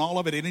blow on all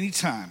of it at any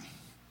time.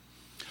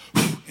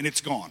 And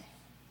it's gone.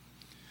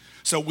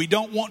 So we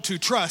don't want to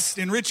trust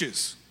in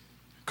riches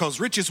because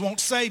riches won't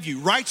save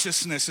you.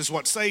 Righteousness is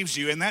what saves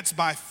you. And that's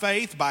by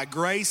faith, by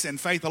grace, and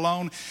faith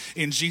alone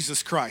in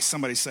Jesus Christ.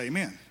 Somebody say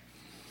amen.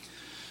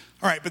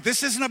 All right, but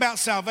this isn't about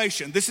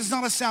salvation. This is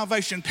not a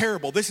salvation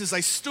parable. This is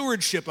a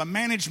stewardship, a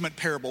management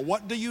parable.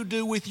 What do you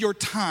do with your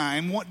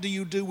time? What do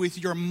you do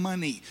with your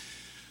money?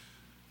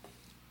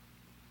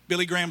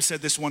 Billy Graham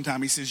said this one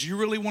time. He says, you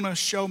really want to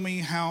show me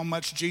how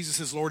much Jesus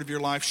is Lord of your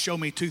life? Show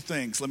me 2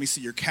 things. Let me see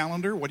your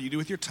calendar. What do you do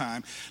with your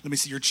time? Let me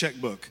see your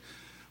checkbook.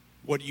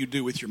 What do you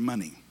do with your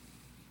money?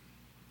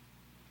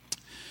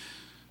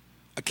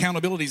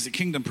 Accountability is a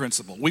kingdom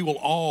principle. We will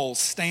all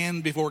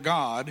stand before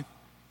God,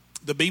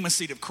 the bema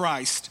seat of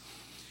Christ,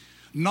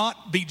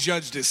 not be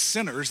judged as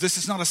sinners. This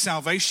is not a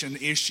salvation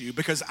issue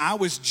because I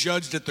was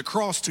judged at the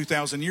cross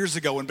 2,000 years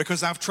ago, and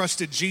because I've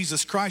trusted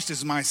Jesus Christ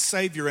as my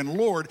Savior and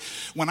Lord,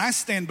 when I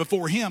stand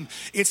before Him,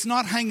 it's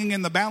not hanging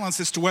in the balance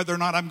as to whether or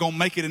not I'm going to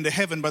make it into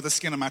heaven by the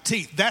skin of my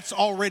teeth. That's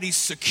already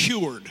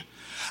secured.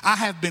 I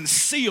have been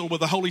sealed with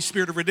the Holy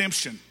Spirit of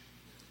redemption.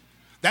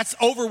 That's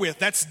over with.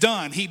 That's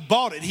done. He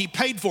bought it. He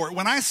paid for it.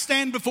 When I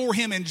stand before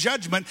Him in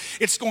judgment,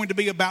 it's going to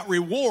be about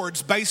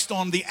rewards based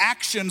on the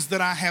actions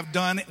that I have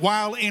done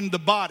while in the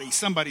body.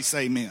 Somebody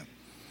say amen.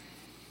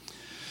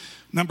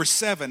 Number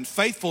 7,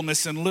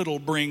 faithfulness in little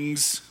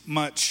brings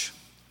much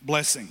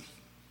blessing.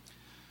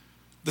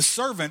 The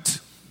servant,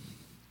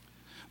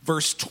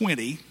 verse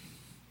 20,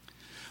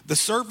 the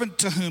servant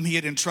to whom he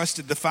had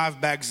entrusted the 5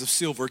 bags of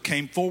silver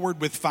came forward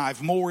with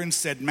 5 more and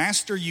said,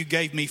 Master, you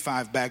gave me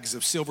 5 bags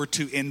of silver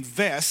to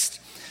invest,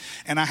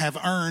 and I have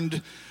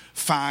earned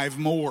 5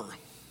 more.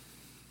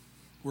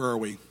 Where are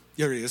we?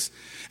 Here it is.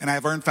 And I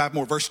have earned 5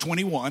 more. Verse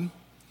 21,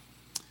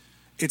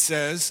 it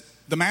says,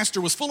 the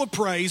master was full of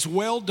praise.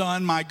 Well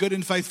done, my good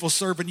and faithful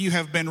servant. You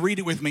have been, read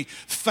it with me,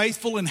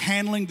 faithful in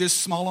handling this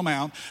small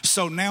amount.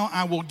 So now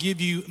I will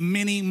give you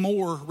many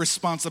more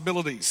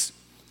responsibilities.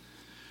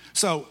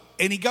 So,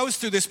 and he goes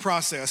through this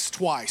process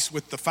twice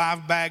with the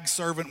 5-bag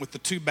servant, with the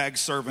 2-bag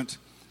servant.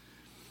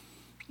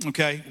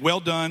 Okay, well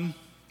done.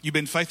 You've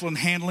been faithful in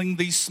handling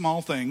these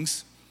small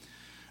things,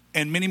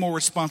 and many more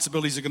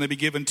responsibilities are going to be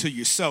given to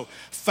you. So,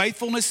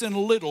 faithfulness in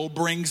little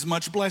brings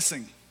much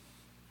blessing.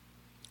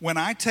 When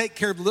I take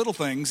care of the little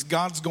things,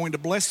 God's going to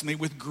bless me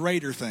with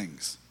greater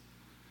things.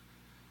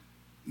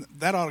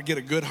 That ought to get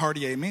a good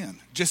hearty amen.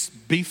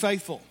 Just be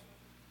faithful.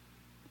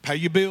 Pay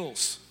your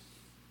bills.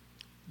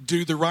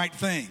 Do the right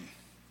thing.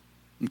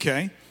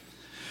 Okay?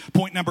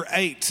 Point number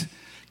 8.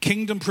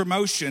 Kingdom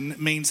promotion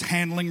means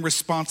handling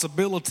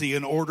responsibility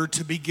in order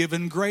to be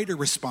given greater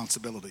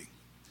responsibility.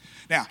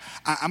 Now,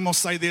 I'm going to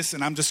say this,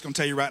 and I'm just going to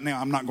tell you right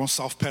now, I'm not going to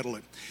soft pedal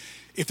it.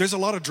 If there's a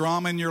lot of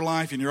drama in your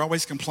life and you're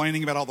always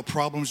complaining about all the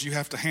problems you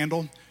have to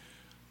handle,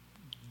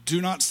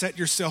 do not set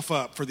yourself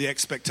up for the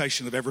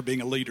expectation of ever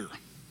being a leader.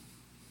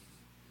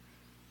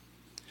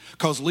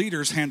 Because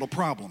leaders handle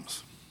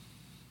problems.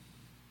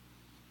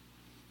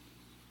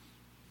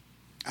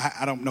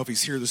 I don't know if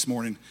he's here this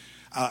morning.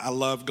 I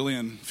love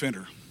Glenn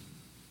Fender.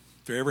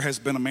 If there ever has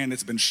been a man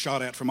that's been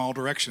shot at from all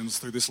directions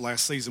through this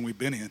last season we've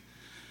been in,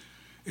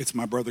 it's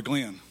my brother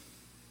Glenn.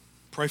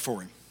 Pray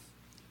for him.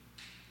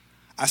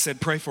 I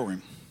said pray for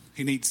him.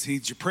 He needs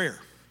your prayer.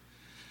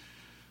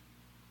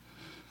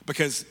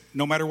 Because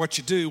no matter what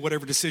you do,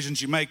 whatever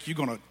decisions you make, you're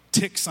going to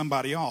tick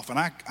somebody off. And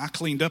I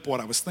cleaned up what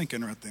I was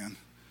thinking right then.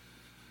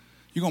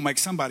 You're going to make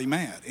somebody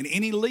mad. And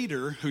any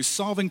leader who's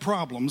solving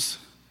problems,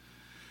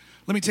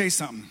 let me tell you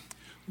something.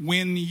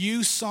 When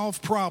you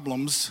solve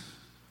problems,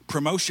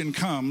 promotion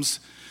comes.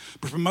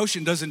 But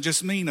promotion doesn't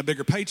just mean a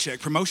bigger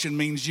paycheck. Promotion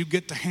means you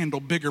get to handle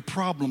bigger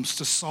problems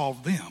to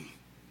solve them.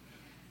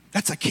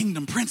 That's a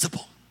kingdom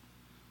principle.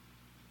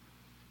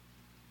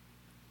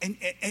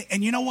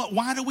 And you know what?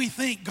 Why do we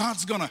think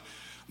God's going to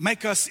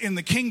make us in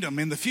the kingdom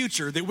in the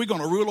future, that we're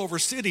going to rule over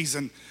cities,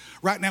 and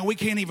right now we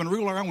can't even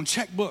rule our own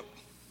checkbook?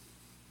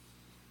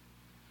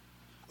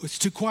 It's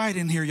too quiet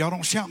in here. Y'all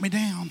don't shout me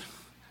down.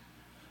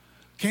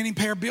 Can't even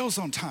pay our bills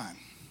on time.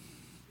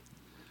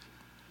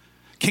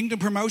 Kingdom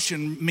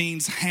promotion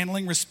means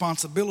handling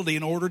responsibility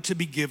in order to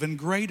be given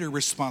greater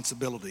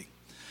responsibility.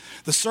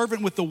 The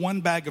servant with the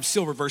 1 bag of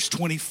silver, verse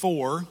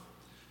 24,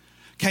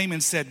 came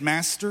and said,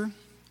 Master,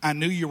 I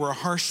knew you were a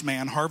harsh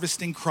man,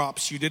 harvesting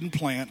crops you didn't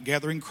plant,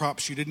 gathering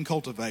crops you didn't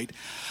cultivate.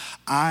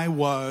 I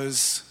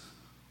was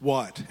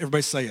what?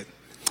 Everybody say it.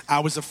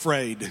 I was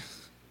afraid.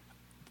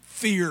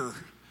 Fear.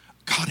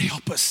 God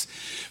help us.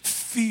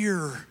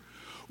 Fear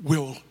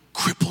will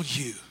cripple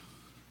you.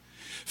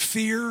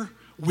 Fear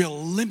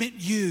will limit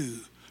you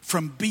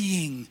from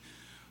being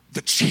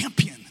the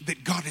champion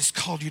that God has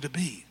called you to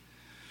be.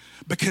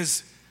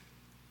 Because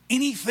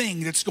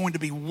anything that's going to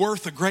be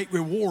worth a great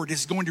reward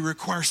is going to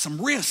require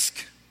some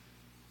risk.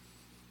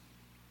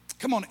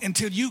 Come on,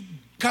 until you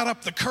got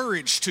up the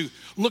courage to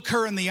look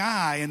her in the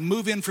eye and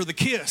move in for the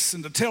kiss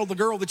and to tell the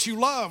girl that you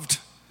loved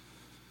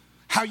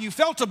how you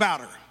felt about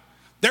her.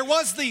 There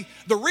was the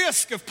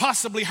risk of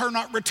possibly her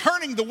not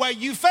returning the way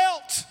you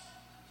felt.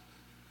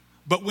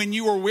 But when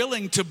you were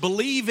willing to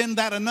believe in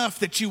that enough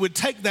that you would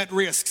take that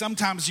risk,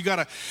 sometimes you got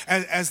to,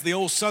 as the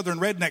old Southern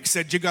redneck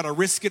said, you got to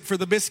risk it for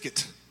the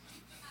biscuit.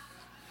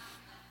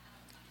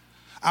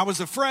 I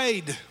was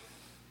afraid.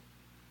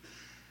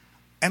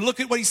 And look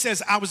at what he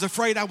says, I was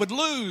afraid I would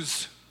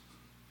lose.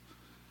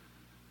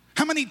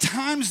 How many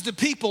times do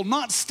people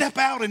not step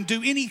out and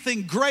do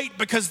anything great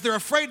because they're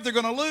afraid they're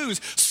going to lose?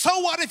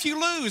 So what if you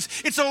lose?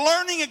 It's a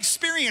learning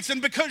experience.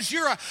 And because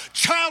you're a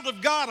child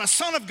of God, a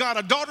son of God,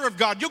 a daughter of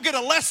God, you'll get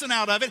a lesson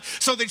out of it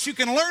so that you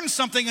can learn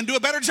something and do a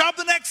better job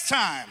the next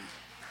time.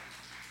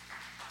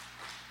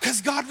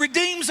 Because God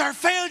redeems our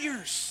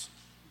failures.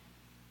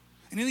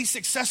 And any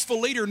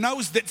successful leader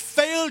knows that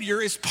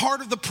failure is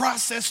part of the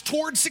process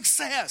toward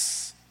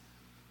success.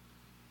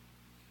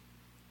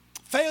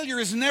 Failure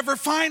is never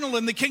final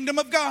in the kingdom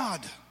of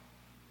God.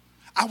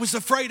 I was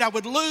afraid I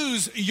would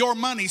lose your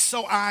money,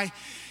 so I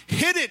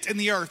hid it in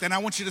the earth. And I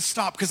want you to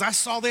stop, because I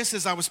saw this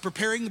as I was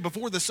preparing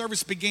before the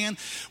service began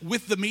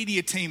with the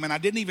media team, and I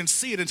didn't even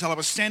see it until I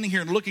was standing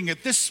here and looking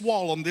at this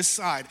wall on this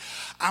side.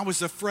 I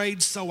was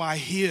afraid, so I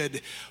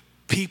hid.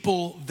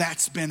 People,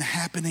 that's been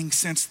happening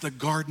since the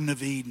Garden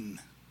of Eden.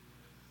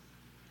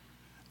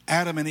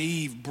 Adam and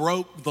Eve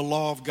broke the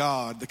law of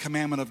God, the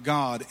commandment of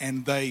God,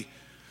 and they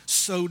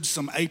sewed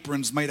some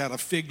aprons made out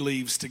of fig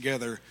leaves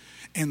together.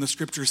 And the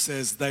scripture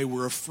says they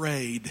were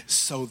afraid,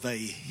 so they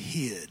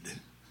hid.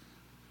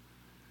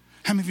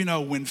 How many of you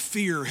know when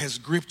fear has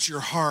gripped your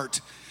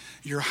heart,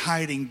 you're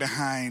hiding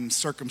behind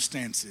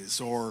circumstances,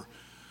 or,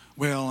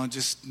 well, I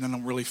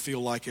don't really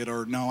feel like it,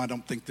 or no, I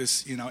don't think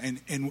this,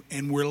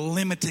 and we're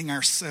limiting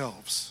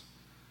ourselves.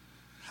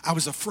 I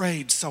was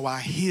afraid, so I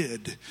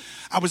hid.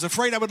 I was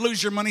afraid I would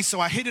lose your money, so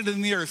I hid it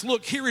in the earth.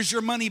 Look, here is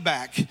your money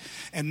back.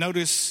 And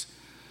notice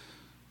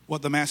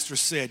what the master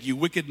said, you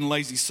wicked and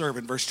lazy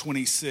servant, verse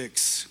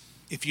 26.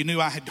 If you knew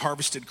I had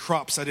harvested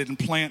crops I didn't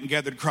plant and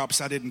gathered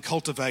crops I didn't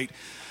cultivate,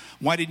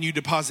 why didn't you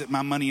deposit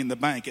my money in the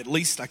bank? At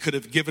least I could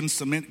have gotten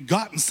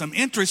some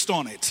interest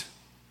on it.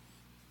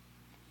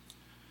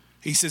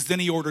 He says, then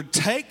he ordered,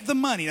 take the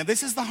money. Now,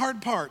 this is the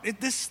hard part.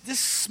 This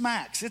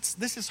smacks.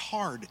 This is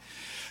hard.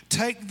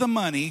 Take the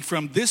money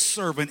from this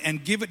servant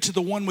and give it to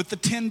the one with the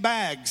 10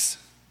 bags.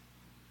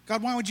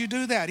 God, why would you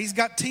do that? He's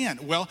got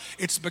 10. Well,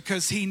 it's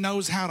because he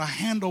knows how to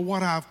handle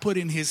what I've put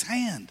in his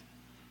hand.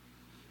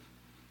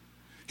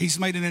 He's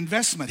made an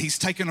investment. He's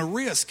taken a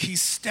risk.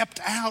 He's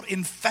stepped out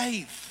in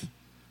faith.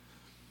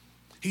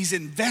 He's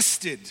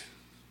invested.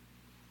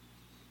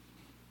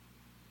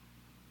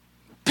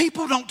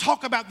 People don't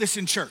talk about this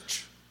in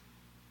church.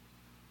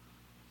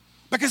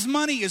 Because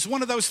money is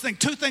one of those things,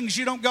 two things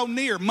you don't go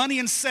near, money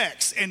and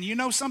sex. And you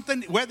know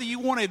something, whether you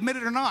want to admit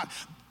it or not,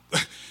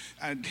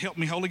 help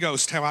me, Holy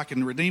Ghost, how I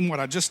can redeem what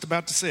I just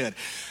about to said.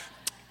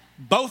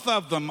 Both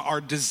of them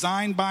are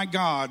designed by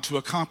God to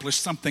accomplish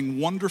something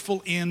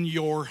wonderful in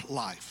your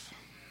life.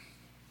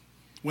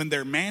 When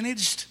they're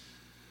managed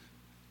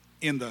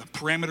in the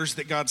parameters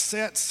that God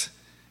sets,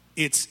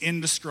 it's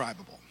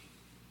indescribable.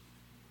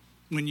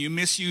 When you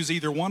misuse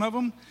either one of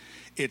them,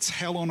 it's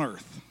hell on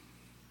earth.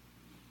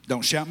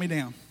 Don't shout me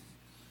down.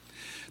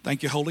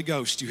 Thank you, Holy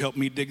Ghost. You helped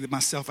me dig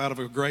myself out of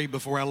a grave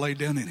before I lay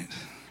down in it.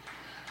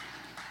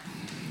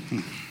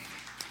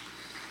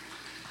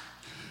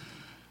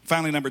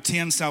 Finally, number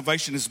 10,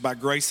 salvation is by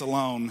grace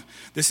alone.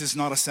 This is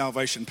not a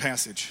salvation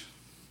passage.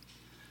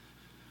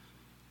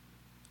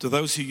 To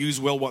those who use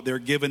well what they're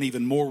given,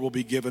 even more will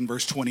be given,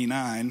 verse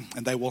 29,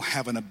 and they will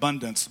have an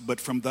abundance. But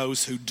from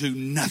those who do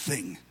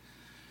nothing,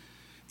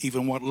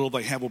 even what little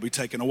they have will be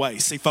taken away.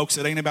 See, folks,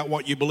 it ain't about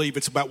what you believe.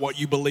 It's about what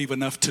you believe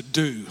enough to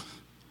do.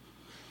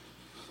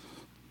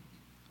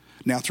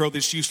 Now throw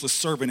this useless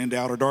servant into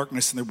outer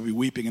darkness, and there will be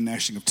weeping and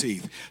gnashing of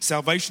teeth.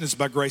 Salvation is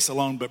by grace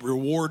alone, but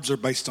rewards are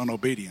based on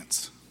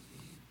obedience.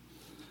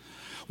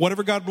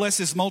 Whatever God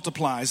blesses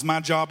multiplies. My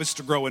job is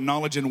to grow in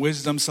knowledge and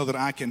wisdom so that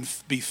I can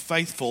be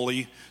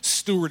faithfully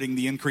stewarding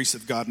the increase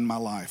of God in my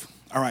life.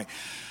 All right.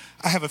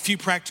 I have a few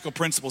practical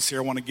principles here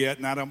I want to get,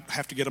 and I don't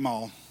have to get them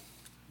all.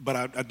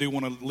 But I do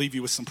want to leave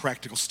you with some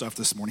practical stuff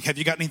this morning. Have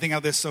you got anything out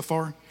of this so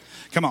far?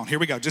 Come on, here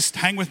we go. Just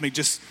hang with me.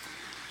 Just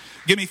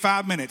give me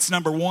 5 minutes.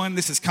 Number one,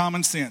 this is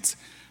common sense.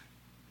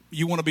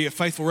 You want to be a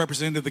faithful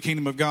representative of the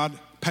kingdom of God?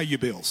 Pay your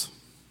bills.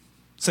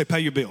 Say,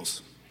 pay your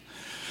bills.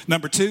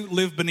 Number two,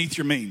 live beneath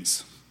your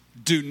means.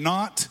 Do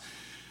not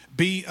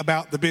be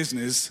about the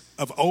business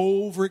of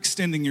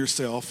overextending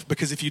yourself,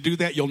 because if you do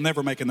that, you'll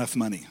never make enough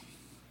money.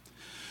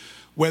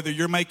 Whether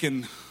you're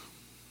making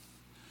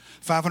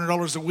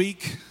 $500 a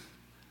week,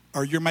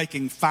 or you're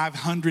making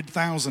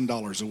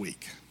 $500,000 a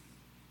week.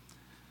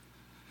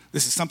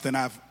 This is something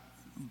I've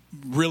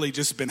really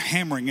just been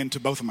hammering into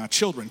both of my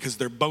children, because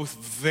they're both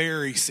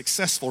very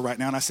successful right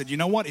now. And I said, you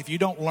know what? If you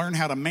don't learn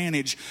how to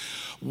manage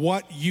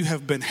what you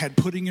have had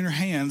put in your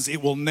hands,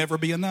 it will never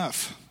be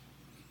enough.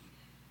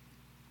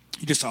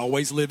 You're just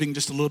always living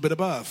just a little bit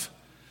above.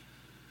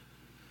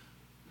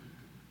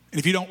 And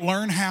if you don't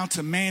learn how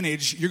to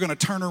manage, you're going to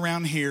turn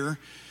around here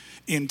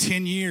in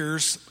 10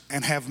 years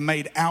and have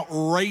made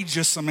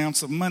outrageous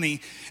amounts of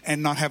money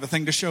and not have a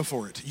thing to show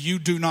for it. You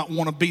do not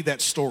want to be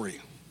that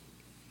story.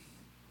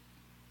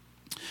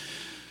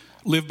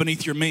 Live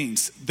beneath your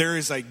means. There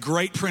is a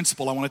great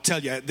principle I want to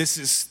tell you.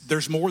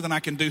 There's more than I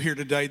can do here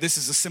today. This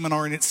is a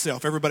seminar in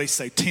itself. Everybody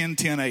say 10,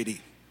 10, 80.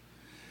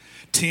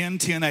 10,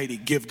 10, 80.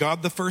 Give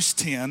God the first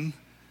 10.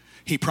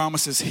 He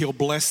promises he'll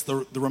bless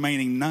the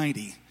remaining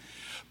 90.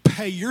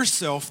 Pay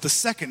yourself the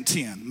second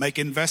 10. Make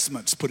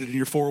investments. Put it in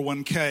your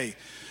 401k.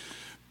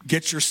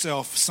 Get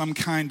yourself some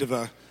kind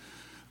of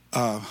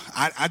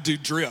I do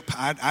drip.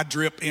 I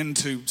drip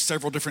into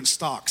several different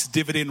stocks,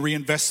 dividend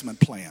reinvestment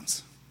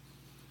plans.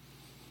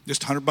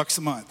 Just $100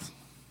 a month.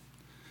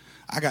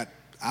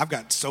 I've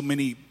got so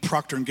many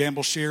Procter &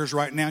 Gamble shares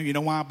right now. You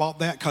know why I bought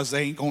that? Because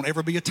there ain't going to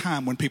ever be a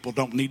time when people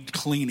don't need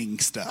cleaning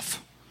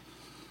stuff.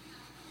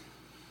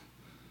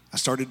 I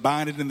started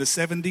buying it in the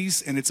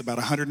 70s, and it's about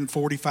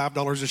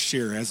 $145 a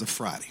share as of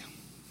Friday.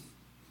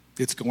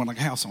 It's going like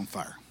a house on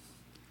fire.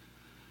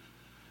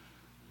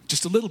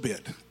 Just a little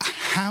bit.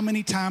 How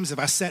many times have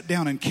I sat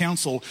down and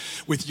counseled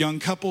with young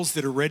couples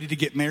that are ready to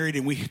get married,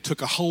 and we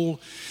took a whole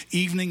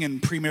evening in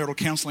premarital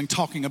counseling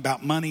talking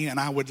about money, and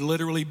I would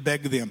literally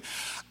beg them.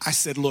 I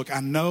said, look, I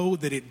know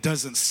that it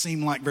doesn't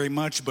seem like very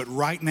much, but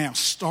right now,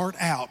 start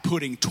out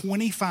putting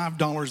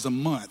 $25 a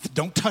month.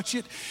 Don't touch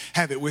it.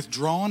 Have it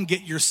withdrawn.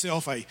 Get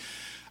yourself a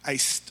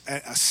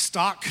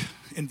stock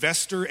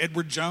investor,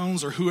 Edward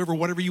Jones, or whoever,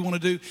 whatever you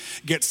want to do,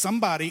 get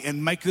somebody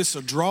and make this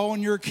a draw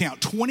on your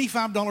account,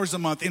 $25 a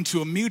month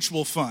into a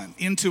mutual fund,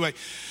 into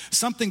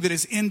something that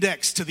is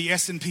indexed to the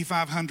S&P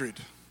 500.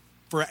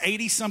 For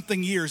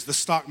 80-something years, the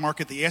stock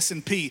market, the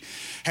S&P,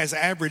 has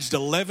averaged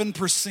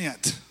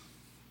 11%.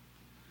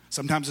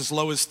 Sometimes as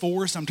low as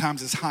 4,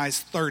 sometimes as high as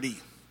 30.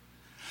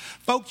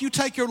 Folk, you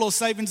take your little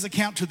savings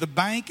account to the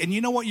bank, and you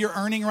know what you're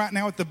earning right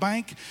now at the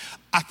bank?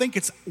 I think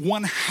it's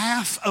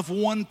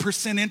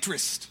 0.5%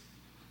 interest.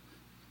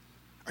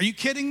 Are you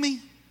kidding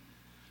me?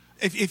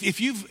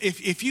 If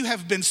you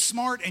have been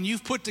smart and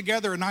you've put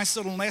together a nice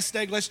little nest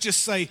egg, let's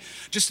just say,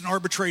 just an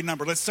arbitrary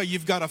number. Let's say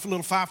you've got a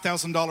little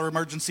 $5,000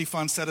 emergency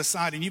fund set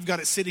aside, and you've got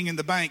it sitting in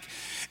the bank,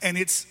 and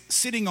it's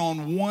sitting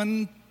on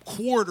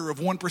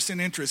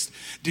 0.25% interest.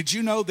 Did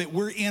you know that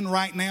we're in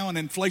right now an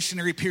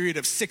inflationary period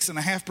of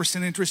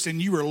 6.5% interest, and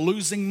you are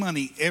losing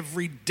money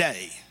every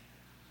day?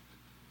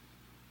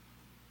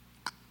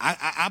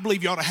 I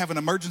believe you ought to have an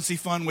emergency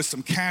fund with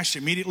some cash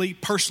immediately.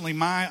 Personally,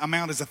 my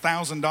amount is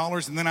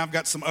 $1,000, and then I've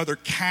got some other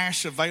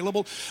cash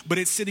available, but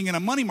it's sitting in a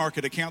money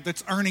market account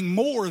that's earning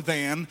more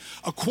than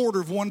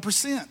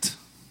 0.25%.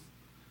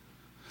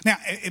 Now,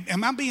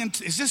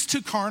 is this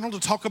too carnal to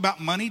talk about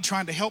money,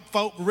 trying to help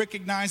folk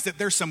recognize that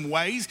there's some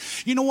ways?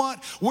 You know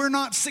what? We're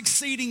not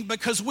succeeding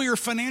because we are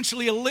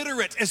financially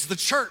illiterate as the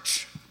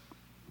church.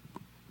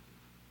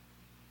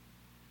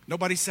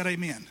 Nobody said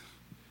amen.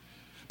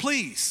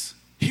 Please,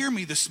 hear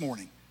me this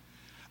morning.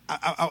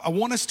 I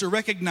want us to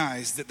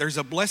recognize that there's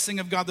a blessing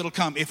of God that'll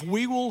come. If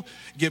we will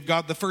give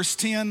God the first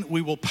 10,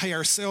 we will pay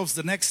ourselves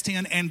the next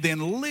 10 and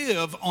then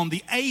live on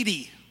the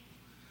 80.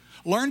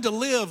 Learn to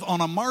live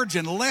on a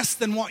margin less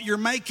than what you're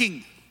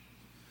making.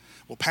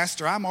 Well,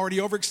 Pastor, I'm already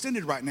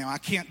overextended right now. I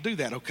can't do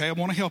that, okay? I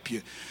want to help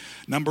you.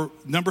 Number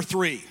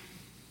 3.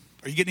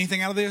 Are you getting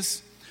anything out of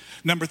this?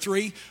 Number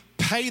 3,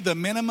 pay the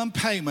minimum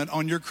payment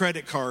on your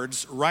credit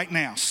cards right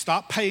now.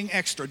 Stop paying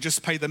extra.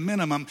 Just pay the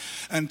minimum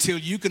until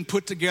you can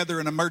put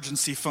together an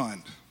emergency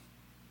fund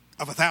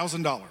of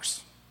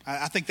 $1,000.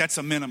 I think that's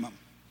a minimum.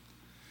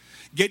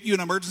 Get you an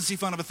emergency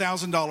fund of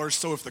 $1,000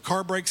 so if the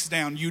car breaks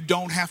down, you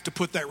don't have to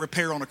put that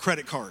repair on a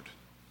credit card.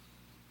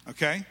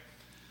 Okay?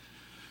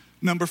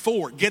 Number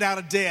 4, get out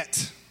of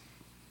debt.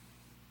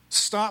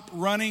 Stop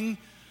running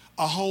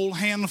a whole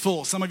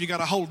handful. Some of you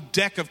got a whole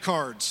deck of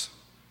cards,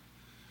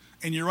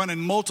 and you're running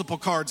multiple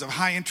cards of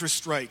high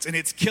interest rates, and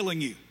it's killing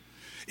you.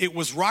 It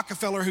was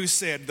Rockefeller who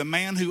said, the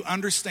man who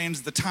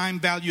understands the time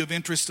value of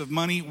interest of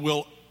money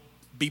will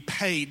be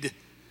paid.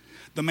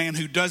 The man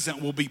who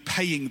doesn't will be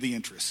paying the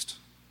interest.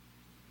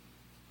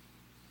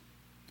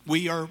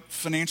 We are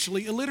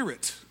financially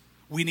illiterate.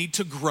 We need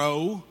to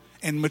grow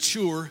and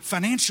mature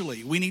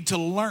financially. We need to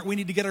learn. We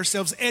need to get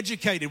ourselves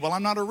educated. Well,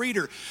 I'm not a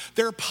reader.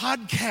 There are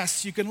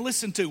podcasts you can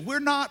listen to.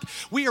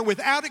 We are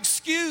without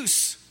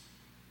excuse.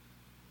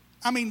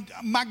 I mean,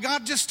 my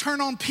God, just turn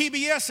on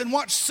PBS and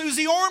watch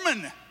Susie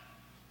Orman.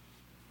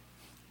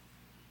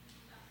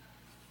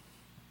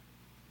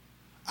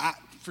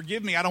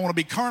 Forgive me, I don't want to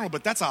be carnal,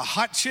 but that's a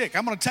hot chick.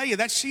 I'm going to tell you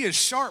that she is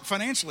sharp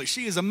financially.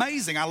 She is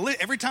amazing.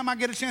 Every time I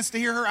get a chance to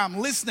hear her, I'm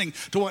listening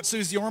to what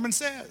Susie Orman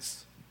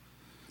says.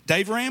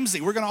 Dave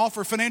Ramsey, we're going to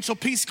offer a financial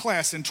peace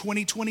class in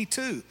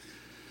 2022.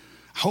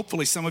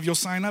 Hopefully some of you will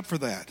sign up for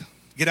that.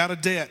 Get out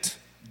of debt.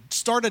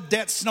 Start a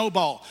debt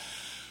snowball.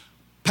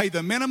 Pay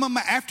the minimum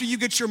after you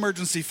get your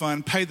emergency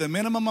fund. Pay the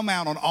minimum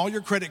amount on all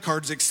your credit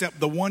cards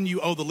except the one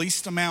you owe the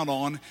least amount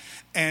on,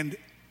 and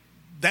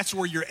that's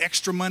where your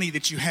extra money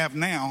that you have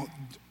now,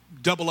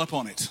 double up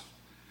on it.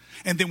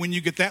 And then when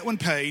you get that one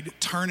paid,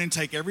 turn and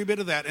take every bit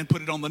of that and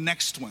put it on the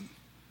next one.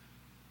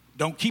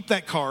 Don't keep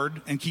that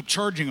card and keep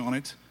charging on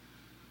it.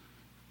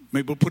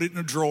 Maybe we'll put it in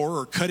a drawer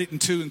or cut it in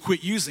two and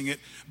quit using it,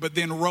 but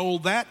then roll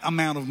that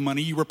amount of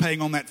money you were paying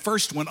on that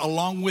first one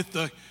along with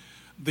the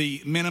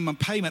minimum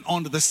payment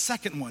onto the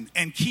second one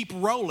and keep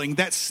rolling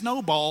that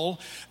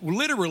snowball.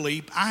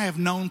 Literally, I have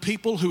known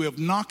people who have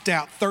knocked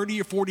out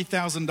 $30,000 or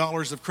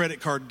 $40,000 of credit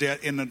card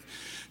debt in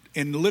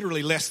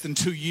literally less than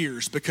 2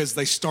 years because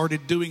they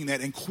started doing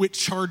that and quit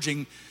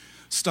charging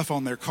stuff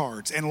on their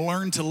cards and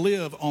learned to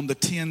live on the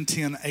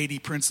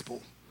 10-10-80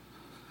 principle.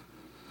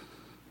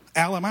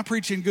 Al, am I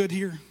preaching good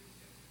here?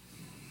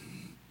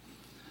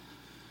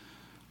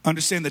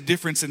 Understand the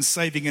difference in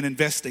saving and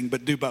investing,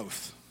 but do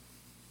both.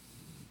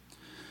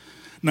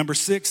 Number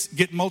 6,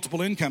 get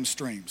multiple income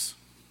streams.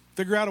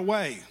 Figure out a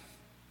way.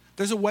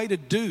 There's a way to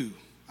do.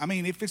 I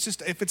mean, if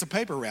it's a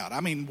paper route. I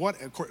mean,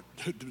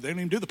 they don't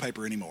even do the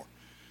paper anymore.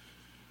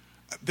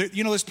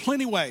 There's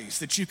plenty of ways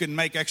that you can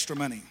make extra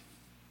money.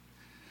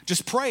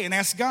 Just pray and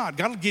ask God.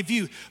 God will give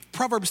you.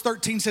 Proverbs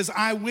 13 says,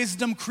 I,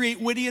 wisdom, create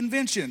witty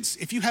inventions.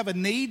 If you have a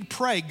need,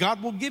 pray.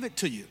 God will give it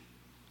to you.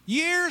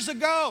 Years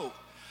ago,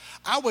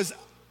 I was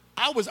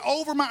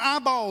over my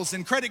eyeballs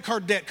in credit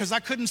card debt because I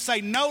couldn't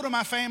say no to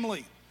my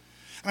family.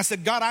 And I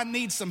said, God, I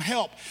need some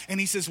help. And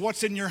he says,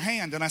 what's in your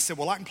hand? And I said,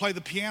 well, I can play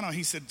the piano.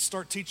 He said,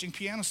 start teaching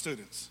piano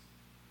students.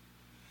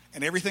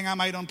 And everything I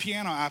made on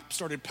piano, I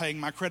started paying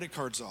my credit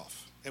cards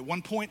off. At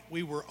one point,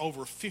 we were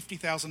over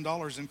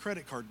 $50,000 in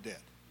credit card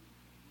debt.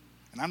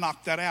 And I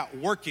knocked that out,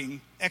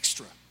 working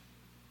extra,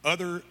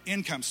 other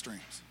income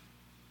streams.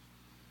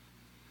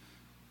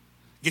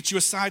 Get you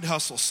a side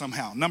hustle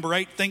somehow. Number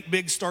 8, think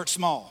big, start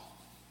small.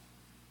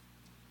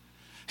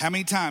 How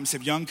many times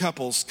have young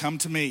couples come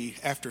to me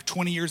after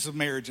 20 years of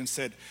marriage and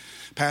said,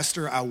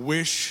 Pastor, I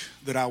wish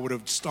that I would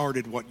have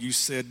started what you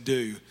said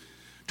do,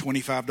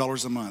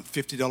 $25 a month,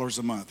 $50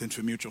 a month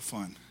into a mutual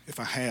fund, if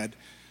I had.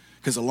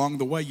 Because along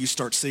the way, you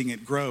start seeing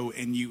it grow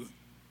and you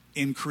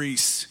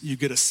increase. You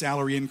get a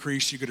salary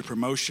increase, you get a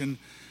promotion,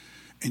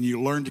 and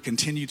you learn to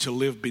continue to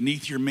live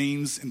beneath your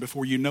means. And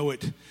before you know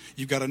it,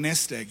 you've got a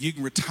nest egg. You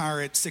can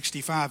retire at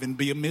 65 and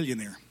be a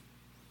millionaire.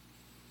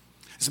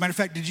 As a matter of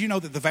fact, did you know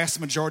that the vast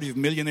majority of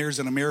millionaires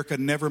in America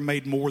never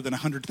made more than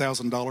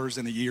 $100,000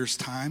 in a year's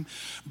time?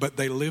 But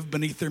they live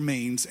beneath their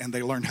means, and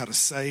they learn how to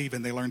save,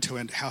 and they learn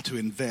how to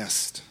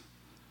invest.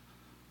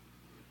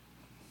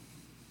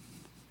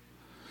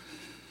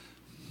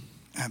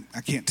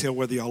 I can't tell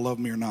whether y'all love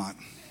me or not.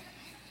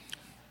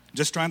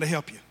 Just trying to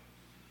help you.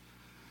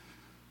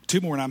 2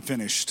 more and I'm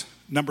finished.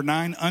 Number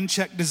 9,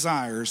 unchecked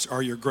desires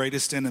are your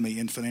greatest enemy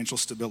in financial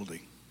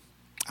stability.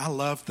 I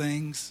love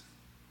things.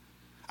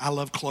 I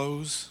love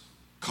clothes,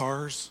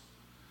 cars,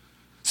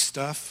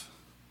 stuff.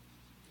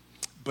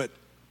 But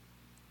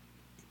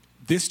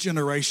this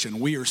generation,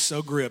 we are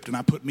so gripped, and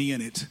I put me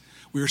in it,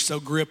 we are so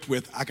gripped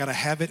with, I got to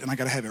have it, and I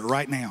got to have it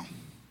right now.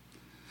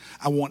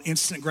 I want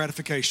instant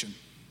gratification.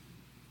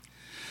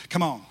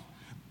 Come on.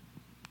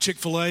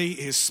 Chick-fil-A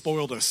has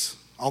spoiled us.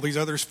 All these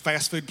other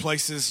fast food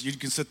places, you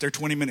can sit there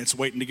 20 minutes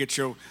waiting to get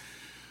your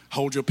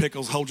hold your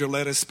pickles, hold your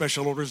lettuce.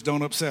 Special orders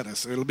don't upset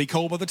us. It'll be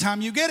cold by the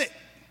time you get it.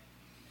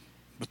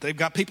 But they've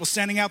got people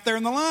standing out there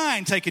in the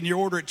line taking your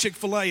order at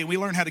Chick-fil-A, and we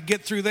learn how to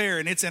get through there,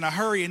 and it's in a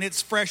hurry, and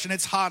it's fresh, and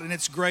it's hot, and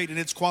it's great, and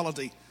it's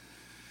quality.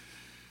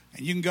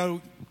 And you can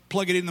go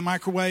plug it in the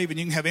microwave, and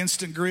you can have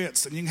instant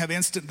grits, and you can have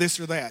instant this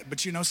or that.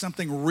 But you know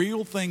something?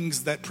 Real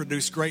things that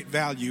produce great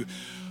value.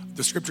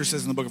 The scripture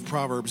says in the book of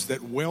Proverbs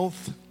that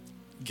wealth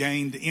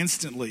gained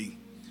instantly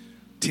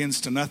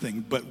tends to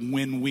nothing. But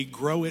when we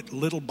grow it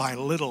little by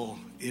little,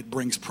 it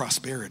brings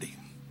prosperity.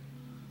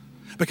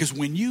 Because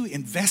when you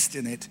invest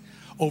in it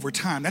over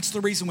time, that's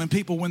the reason when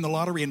people win the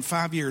lottery in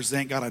 5 years, they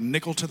ain't got a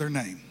nickel to their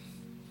name.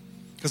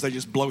 Because they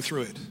just blow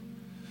through it.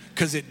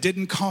 Because it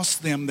didn't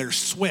cost them their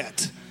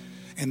sweat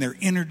and their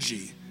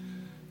energy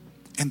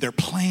and their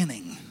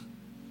planning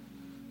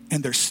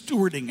and their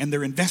stewarding and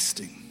their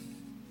investing.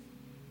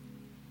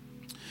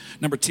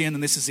 Number 10,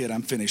 and this is it,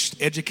 I'm finished.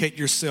 Educate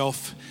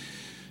yourself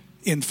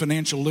in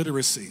financial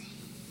literacy.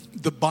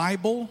 The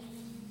Bible,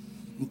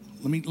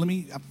 let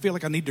me. I feel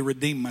like I need to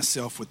redeem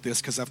myself with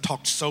this because I've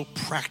talked so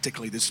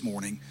practically this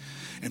morning,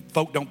 and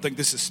folk don't think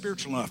this is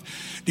spiritual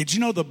enough. Did you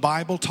know the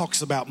Bible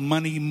talks about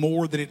money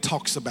more than it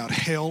talks about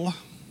hell?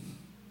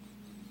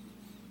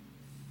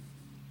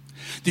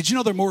 Did you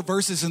know there are more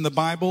verses in the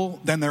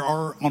Bible than there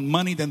are on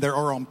money than there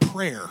are on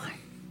prayer?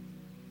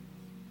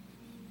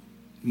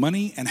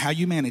 Money and how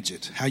you manage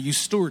it, how you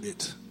steward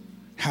it,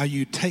 how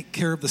you take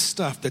care of the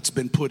stuff that's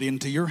been put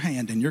into your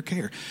hand and your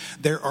care.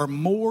 There are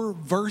more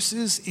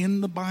verses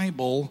in the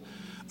Bible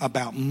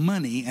about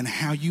money and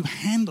how you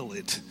handle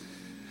it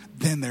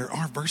than there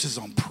are verses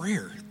on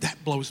prayer. That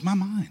blows my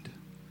mind.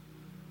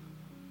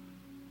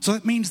 So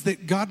that means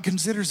that God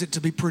considers it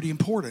to be pretty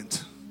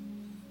important.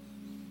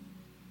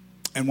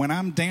 And when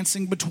I'm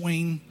dancing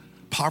between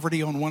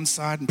poverty on one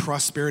side and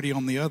prosperity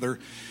on the other,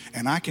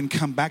 and I can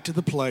come back to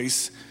the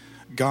place,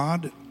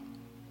 God,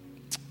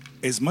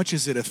 as much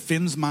as it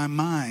offends my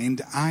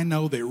mind, I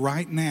know that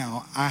right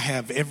now I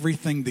have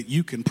everything that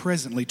you can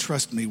presently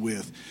trust me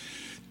with.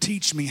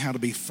 Teach me how to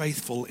be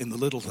faithful in the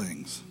little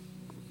things.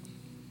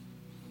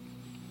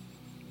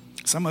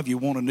 Some of you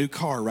want a new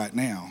car right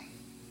now,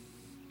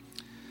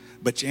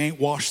 but you ain't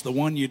washed the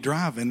one you're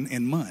driving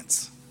in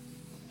months.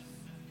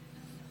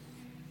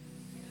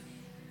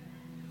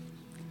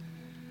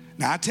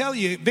 Now, I tell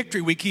you, at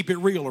Victory, we keep it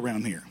real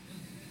around here.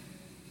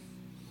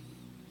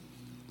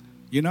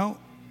 You know,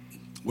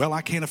 well,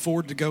 I can't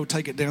afford to go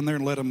take it down there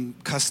and let them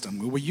custom.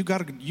 Well, you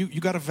got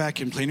a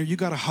vacuum cleaner, you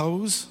got a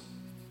hose.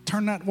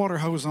 Turn that water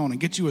hose on and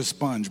get you a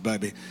sponge,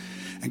 baby,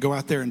 and go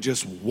out there and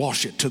just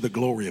wash it to the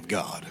glory of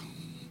God.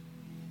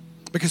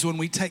 Because when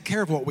we take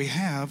care of what we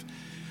have,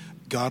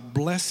 God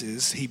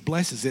blesses, He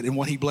blesses it, and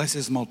what He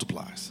blesses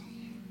multiplies.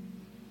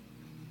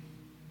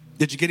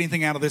 Did you get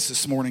anything out of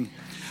this morning?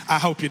 I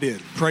hope you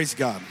did. Praise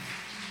God.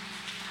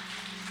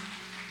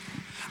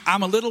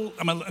 I'm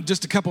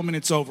just a couple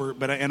minutes over,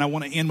 and I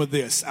want to end with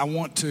this. I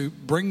want to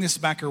bring this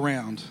back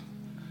around.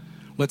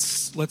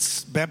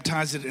 Let's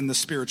baptize it in the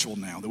spiritual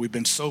now, that we've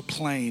been so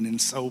plain and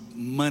so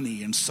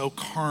money and so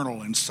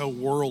carnal and so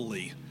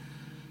worldly.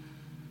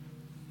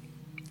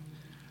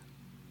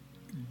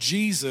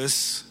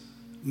 Jesus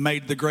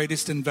made the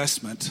greatest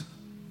investment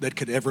that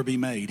could ever be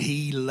made.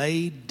 He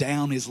laid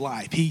down His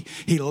life. He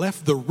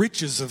left the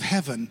riches of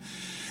heaven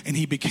and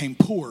He became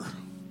poor.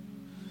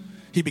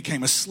 He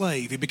became a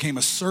slave. He became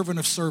a servant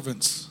of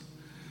servants.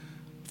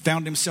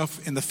 Found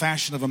Himself in the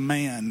fashion of a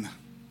man.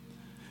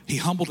 He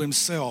humbled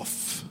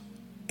Himself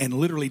and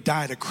literally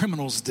died a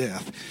criminal's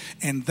death.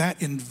 And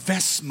that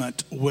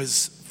investment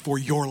was for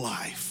your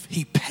life.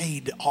 He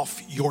paid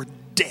off your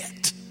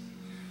debt.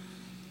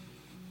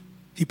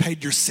 He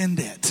paid your sin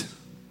debt.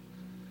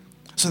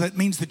 So that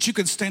means that you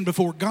can stand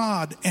before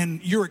God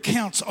and your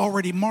account's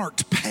already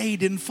marked,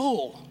 paid in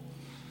full.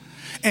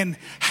 And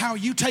how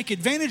you take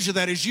advantage of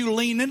that is you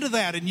lean into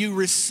that and you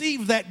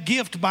receive that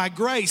gift by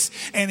grace.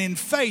 And in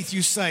faith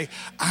you say,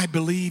 I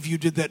believe you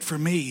did that for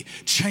me.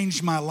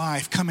 Change my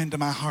life. Come into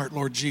my heart,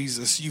 Lord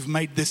Jesus. You've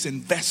made this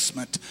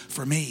investment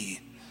for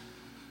me.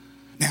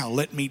 Now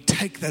let me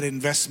take that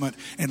investment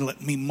and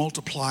let me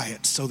multiply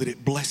it so that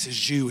it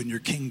blesses you and your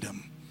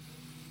kingdom.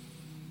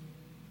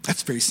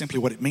 That's very simply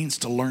what it means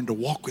to learn to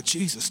walk with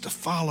Jesus, to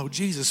follow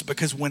Jesus.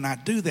 Because when I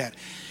do that,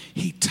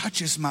 he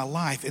touches my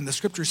life. And the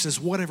scripture says,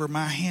 whatever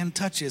my hand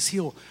touches,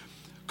 he'll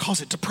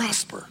cause it to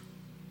prosper.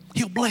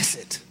 He'll bless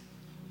it.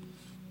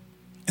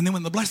 And then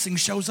when the blessing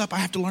shows up, I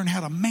have to learn how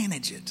to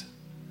manage it.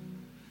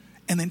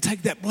 And then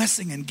take that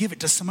blessing and give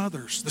it to some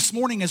others. This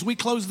morning, as we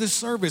close this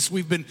service,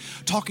 we've been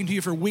talking to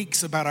you for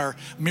weeks about our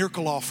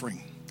miracle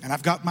offering. And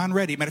I've got mine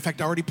ready. Matter of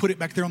fact, I already put it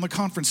back there on the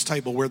conference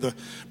table where the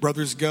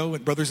brothers go,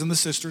 and brothers and the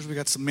sisters. We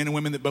got some men and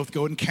women that both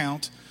go and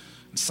count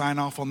and sign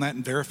off on that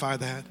and verify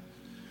that.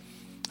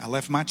 I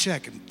left my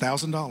check at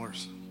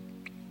 $1,000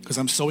 because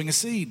I'm sowing a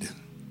seed.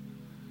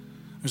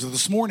 So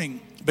this morning,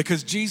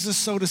 because Jesus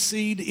sowed a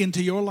seed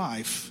into your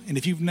life, and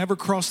if you've never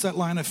crossed that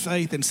line of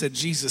faith and said,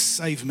 Jesus,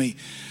 save me,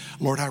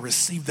 Lord, I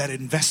received that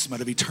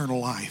investment of eternal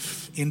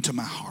life into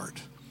my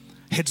heart.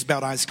 Heads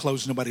bowed, eyes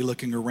closed, nobody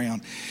looking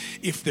around.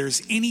 If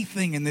there's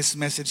anything in this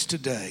message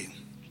today,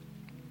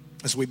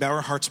 as we bow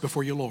our hearts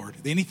before you, Lord,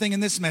 anything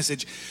in this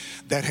message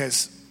that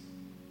has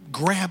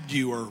grabbed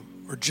you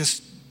or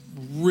just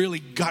really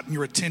gotten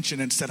your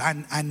attention and said,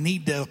 I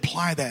need to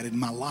apply that in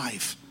my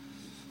life.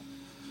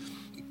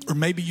 Or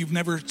maybe you've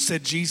never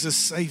said, Jesus,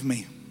 save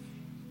me.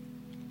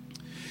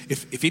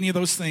 If any of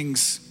those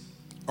things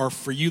are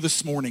for you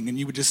this morning and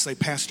you would just say,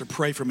 Pastor,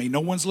 pray for me. No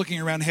one's looking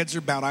around, heads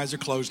are bowed, eyes are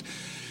closed.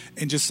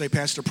 And just say,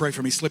 Pastor, pray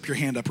for me. Slip your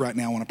hand up right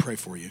now. I want to pray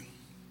for you.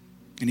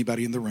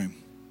 Anybody in the room?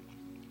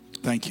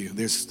 Thank you.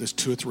 There's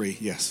 2 or 3.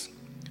 Yes.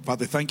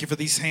 Father, thank you for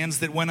these hands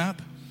that went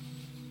up.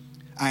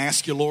 I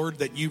ask you, Lord,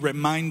 that you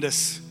remind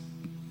us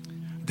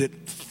that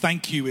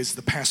thank you is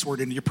the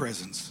password into your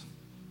presence.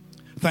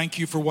 Thank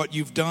you for what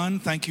you've done.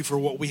 Thank you for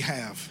what we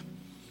have.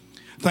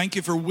 Thank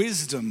you for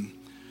wisdom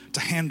to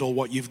handle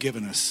what you've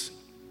given us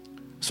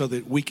so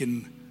that we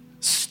can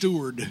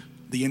steward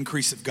the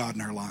increase of God in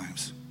our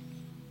lives.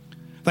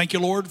 Thank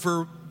you, Lord,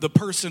 for the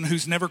person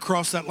who's never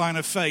crossed that line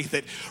of faith,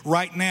 that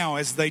right now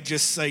as they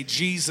just say,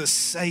 Jesus,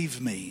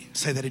 save me,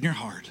 say that in your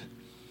heart.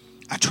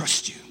 I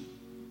trust you.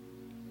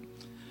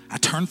 I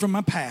turn from my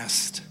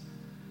past.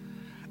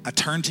 I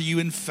turn to you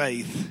in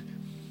faith.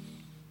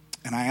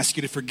 And I ask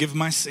you to forgive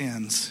my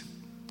sins.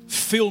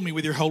 Fill me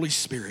with your Holy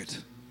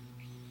Spirit.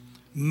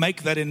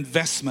 Make that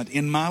investment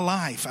in my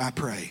life, I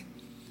pray.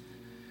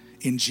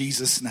 In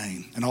Jesus'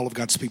 name. And all of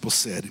God's people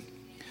said,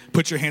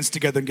 put your hands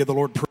together and give the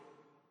Lord praise.